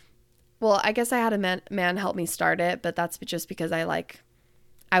thing. Well, I guess I had a man help me start it, but that's just because I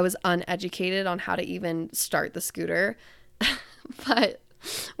was uneducated on how to even start the scooter. But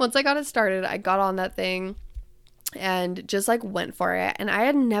once I got it started, I got on that thing and just like went for it. And I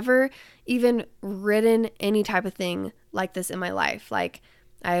had never even ridden any type of thing like this in my life. Like,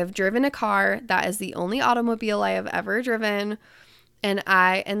 I have driven a car. That is the only automobile I have ever driven. And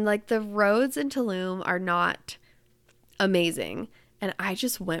like the roads in Tulum are not amazing. And I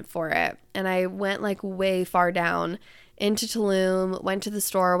just went for it. And I went like way far down into Tulum, went to the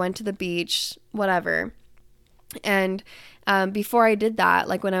store, went to the beach, whatever. And before I did that,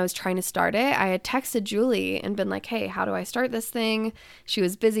 like when I was trying to start it, I had texted Julie and been like, hey, how do I start this thing? She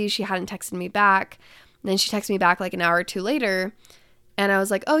was busy. She hadn't texted me back. And then she texted me back like an hour or two later. And I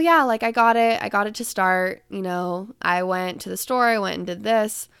was like, oh yeah, like I got it to start. I went to the store, I went and did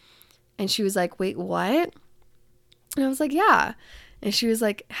this. And she was like, wait, what? And I was like, yeah. And she was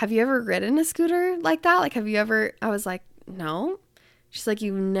like, have you ever ridden a scooter like that? Like, I was like, no. She's like,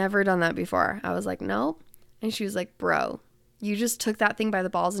 you've never done that before. I was like, no. And she was like, bro, you just took that thing by the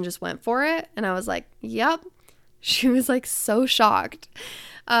balls and just went for it? And I was like, yep. She was like so shocked.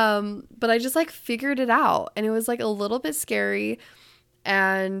 But I just like figured it out, and it was like a little bit scary,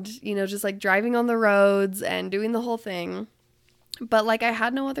 and, just like driving on the roads and doing the whole thing. But like, I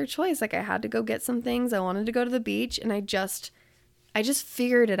had no other choice. Like, I had to go get some things. I wanted to go to the beach, and I just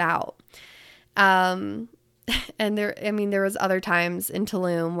figured it out. And there was other times in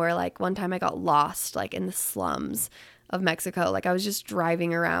Tulum where like one time I got lost like in the slums of Mexico. Like, I was just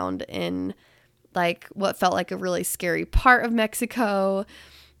driving around in like what felt like a really scary part of Mexico.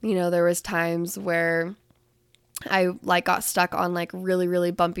 There was times where I like got stuck on like really,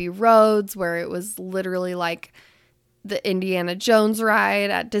 really bumpy roads where it was literally like the Indiana Jones ride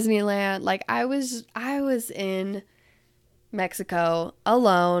at Disneyland. Like, I was in Mexico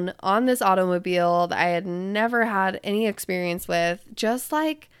alone on this automobile that I had never had any experience with, just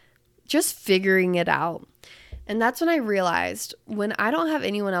figuring it out. And that's when I realized, when I don't have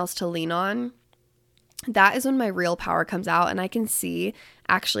anyone else to lean on, that is when my real power comes out, and I can see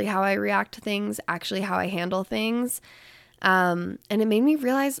actually how I react to things, actually how I handle things. And it made me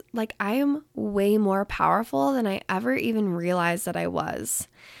realize like I am way more powerful than I ever even realized that I was.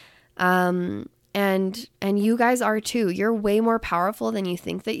 And you guys are too. You're way more powerful than you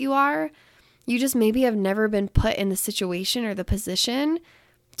think that you are. You just maybe have never been put in the situation or the position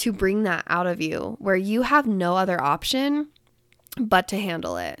to bring that out of you, where you have no other option but to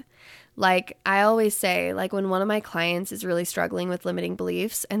handle it. Like, I always say, like, when one of my clients is really struggling with limiting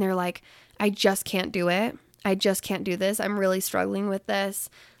beliefs and they're like, I just can't do it. I just can't do this. I'm really struggling with this.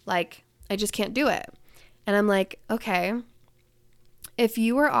 Like, I just can't do it. And I'm like, okay, if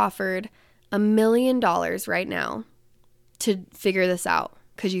you were offered $1 million right now to figure this out,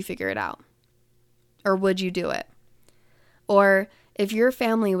 could you figure it out? Or would you do it? Or if your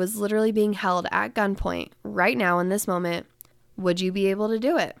family was literally being held at gunpoint right now in this moment, would you be able to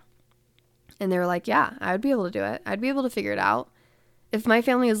do it? And they were like, yeah, I would be able to do it. I'd be able to figure it out. If my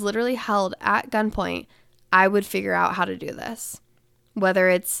family was literally held at gunpoint, I would figure out how to do this. Whether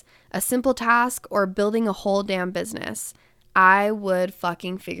it's a simple task or building a whole damn business, I would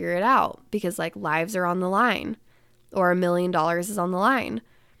fucking figure it out, because like lives are on the line. or $1 million is on the line.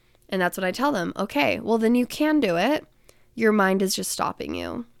 And that's what I tell them. Okay, well then you can do it. Your mind is just stopping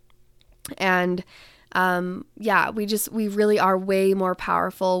you. And we really are way more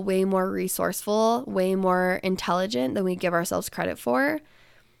powerful, way more resourceful, way more intelligent than we give ourselves credit for.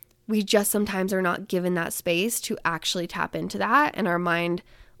 We just sometimes are not given that space to actually tap into that, and our mind,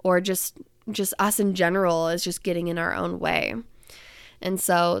 or just us in general, is just getting in our own way. And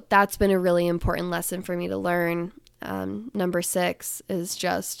so that's been a really important lesson for me to learn. Number 6 is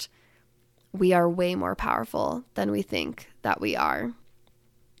just, we are way more powerful than we think that we are.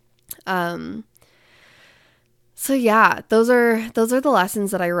 So yeah, those are the lessons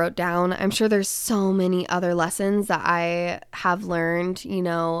that I wrote down. I'm sure there's so many other lessons that I have learned,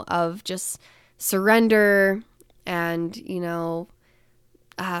 of just surrender and,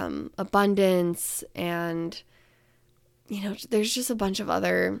 abundance, and, there's just a bunch of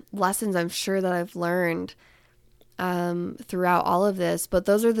other lessons I'm sure that I've learned throughout all of this, but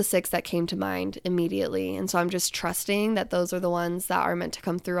those are the 6 that came to mind immediately. And so I'm just trusting that those are the ones that are meant to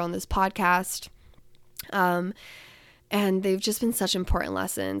come through on this podcast. And they've just been such important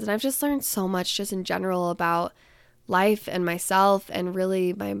lessons. And I've just learned so much just in general about life and myself, and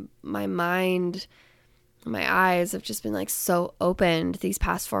really my mind, my eyes have just been like so opened these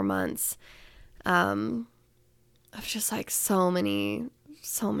past 4 months. Of just like so many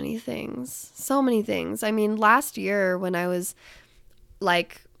things. I mean, last year when I was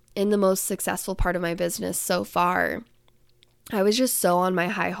like in the most successful part of my business so far, I was just so on my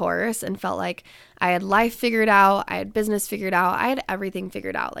high horse and felt like I had life figured out. I had business figured out. I had everything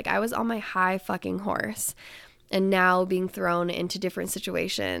figured out. Like I was on my high fucking horse. And now being thrown into different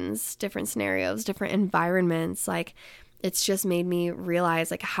situations, different scenarios, different environments, like it's just made me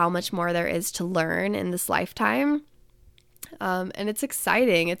realize like how much more there is to learn in this lifetime. And it's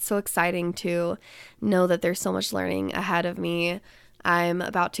exciting. It's so exciting to know that there's so much learning ahead of me. I'm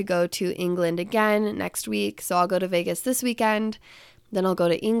about to go to England again next week. So I'll go to Vegas this weekend. Then I'll go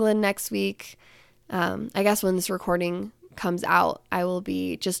to England next week. I guess when this recording comes out, I will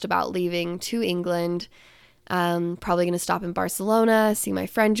be just about leaving to England. Probably going to stop in Barcelona, see my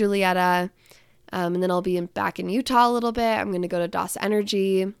friend Julieta. And then I'll be back in Utah a little bit. I'm going to go to DOS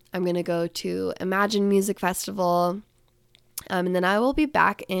Energy. I'm going to go to Imagine Music Festival. And then I will be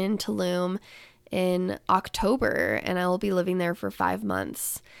back in Tulum in October, and I will be living there for 5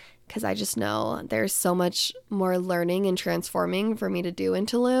 months because I just know there's so much more learning and transforming for me to do in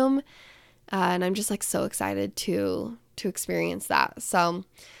Tulum. And I'm just like so excited to experience that. So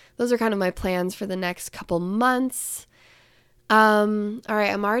those are kind of my plans for the next couple months. All right,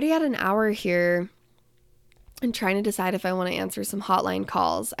 I'm already at an hour here and trying to decide if I want to answer some hotline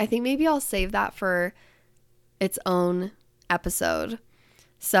calls. I think maybe I'll save that for its own episode.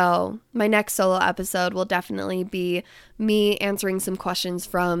 So my next solo episode will definitely be me answering some questions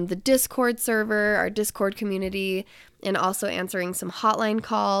from the Discord server, our Discord community, and also answering some hotline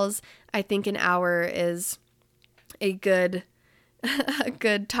calls. I think an hour is a good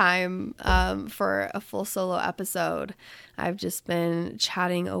time for a full solo episode. I've just been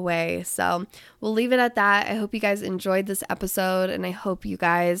chatting away. So we'll leave it at that. I hope you guys enjoyed this episode, and I hope you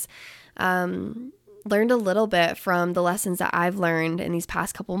guys learned a little bit from the lessons that I've learned in these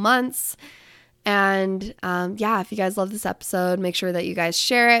past couple months. And if you guys love this episode, make sure that you guys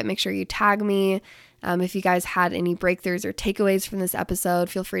share it. Make sure you tag me. If you guys had any breakthroughs or takeaways from this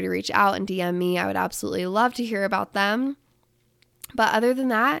episode, feel free to reach out and DM me. I would absolutely love to hear about them. But other than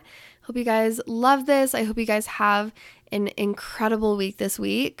that, hope you guys love this. I hope you guys have an incredible week this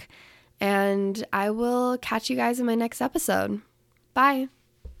week. And I will catch you guys in my next episode. Bye.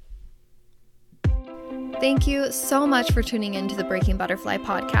 Thank you so much for tuning in to the Breaking Butterfly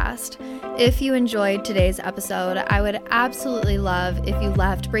podcast. If you enjoyed today's episode, I would absolutely love if you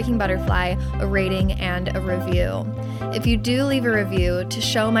left Breaking Butterfly a rating and a review. If you do leave a review, to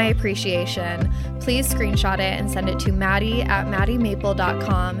show my appreciation, please screenshot it and send it to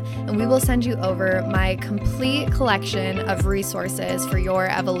Maddie@MaddieMaple.com, and we will send you over my complete collection of resources for your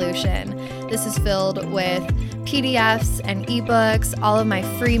evolution. This is filled with PDFs and ebooks, all of my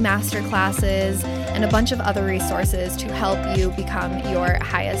free masterclasses, and a bunch of other resources to help you become your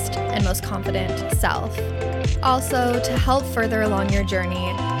highest and most confident self. Also, to help further along your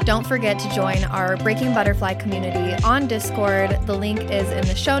journey, don't forget to join our Breaking Butterfly community on Discord. The link is in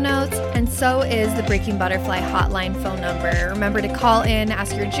the show notes, and so is the Breaking Butterfly hotline phone number. Remember to call in,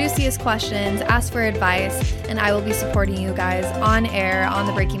 ask your juiciest questions, ask for advice, and I will be supporting you guys on air on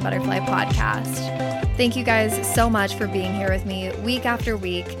the Breaking Butterfly podcast. Thank you guys so much for being here with me week after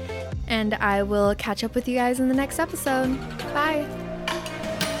week, and I will catch up with you guys in the next episode. Bye.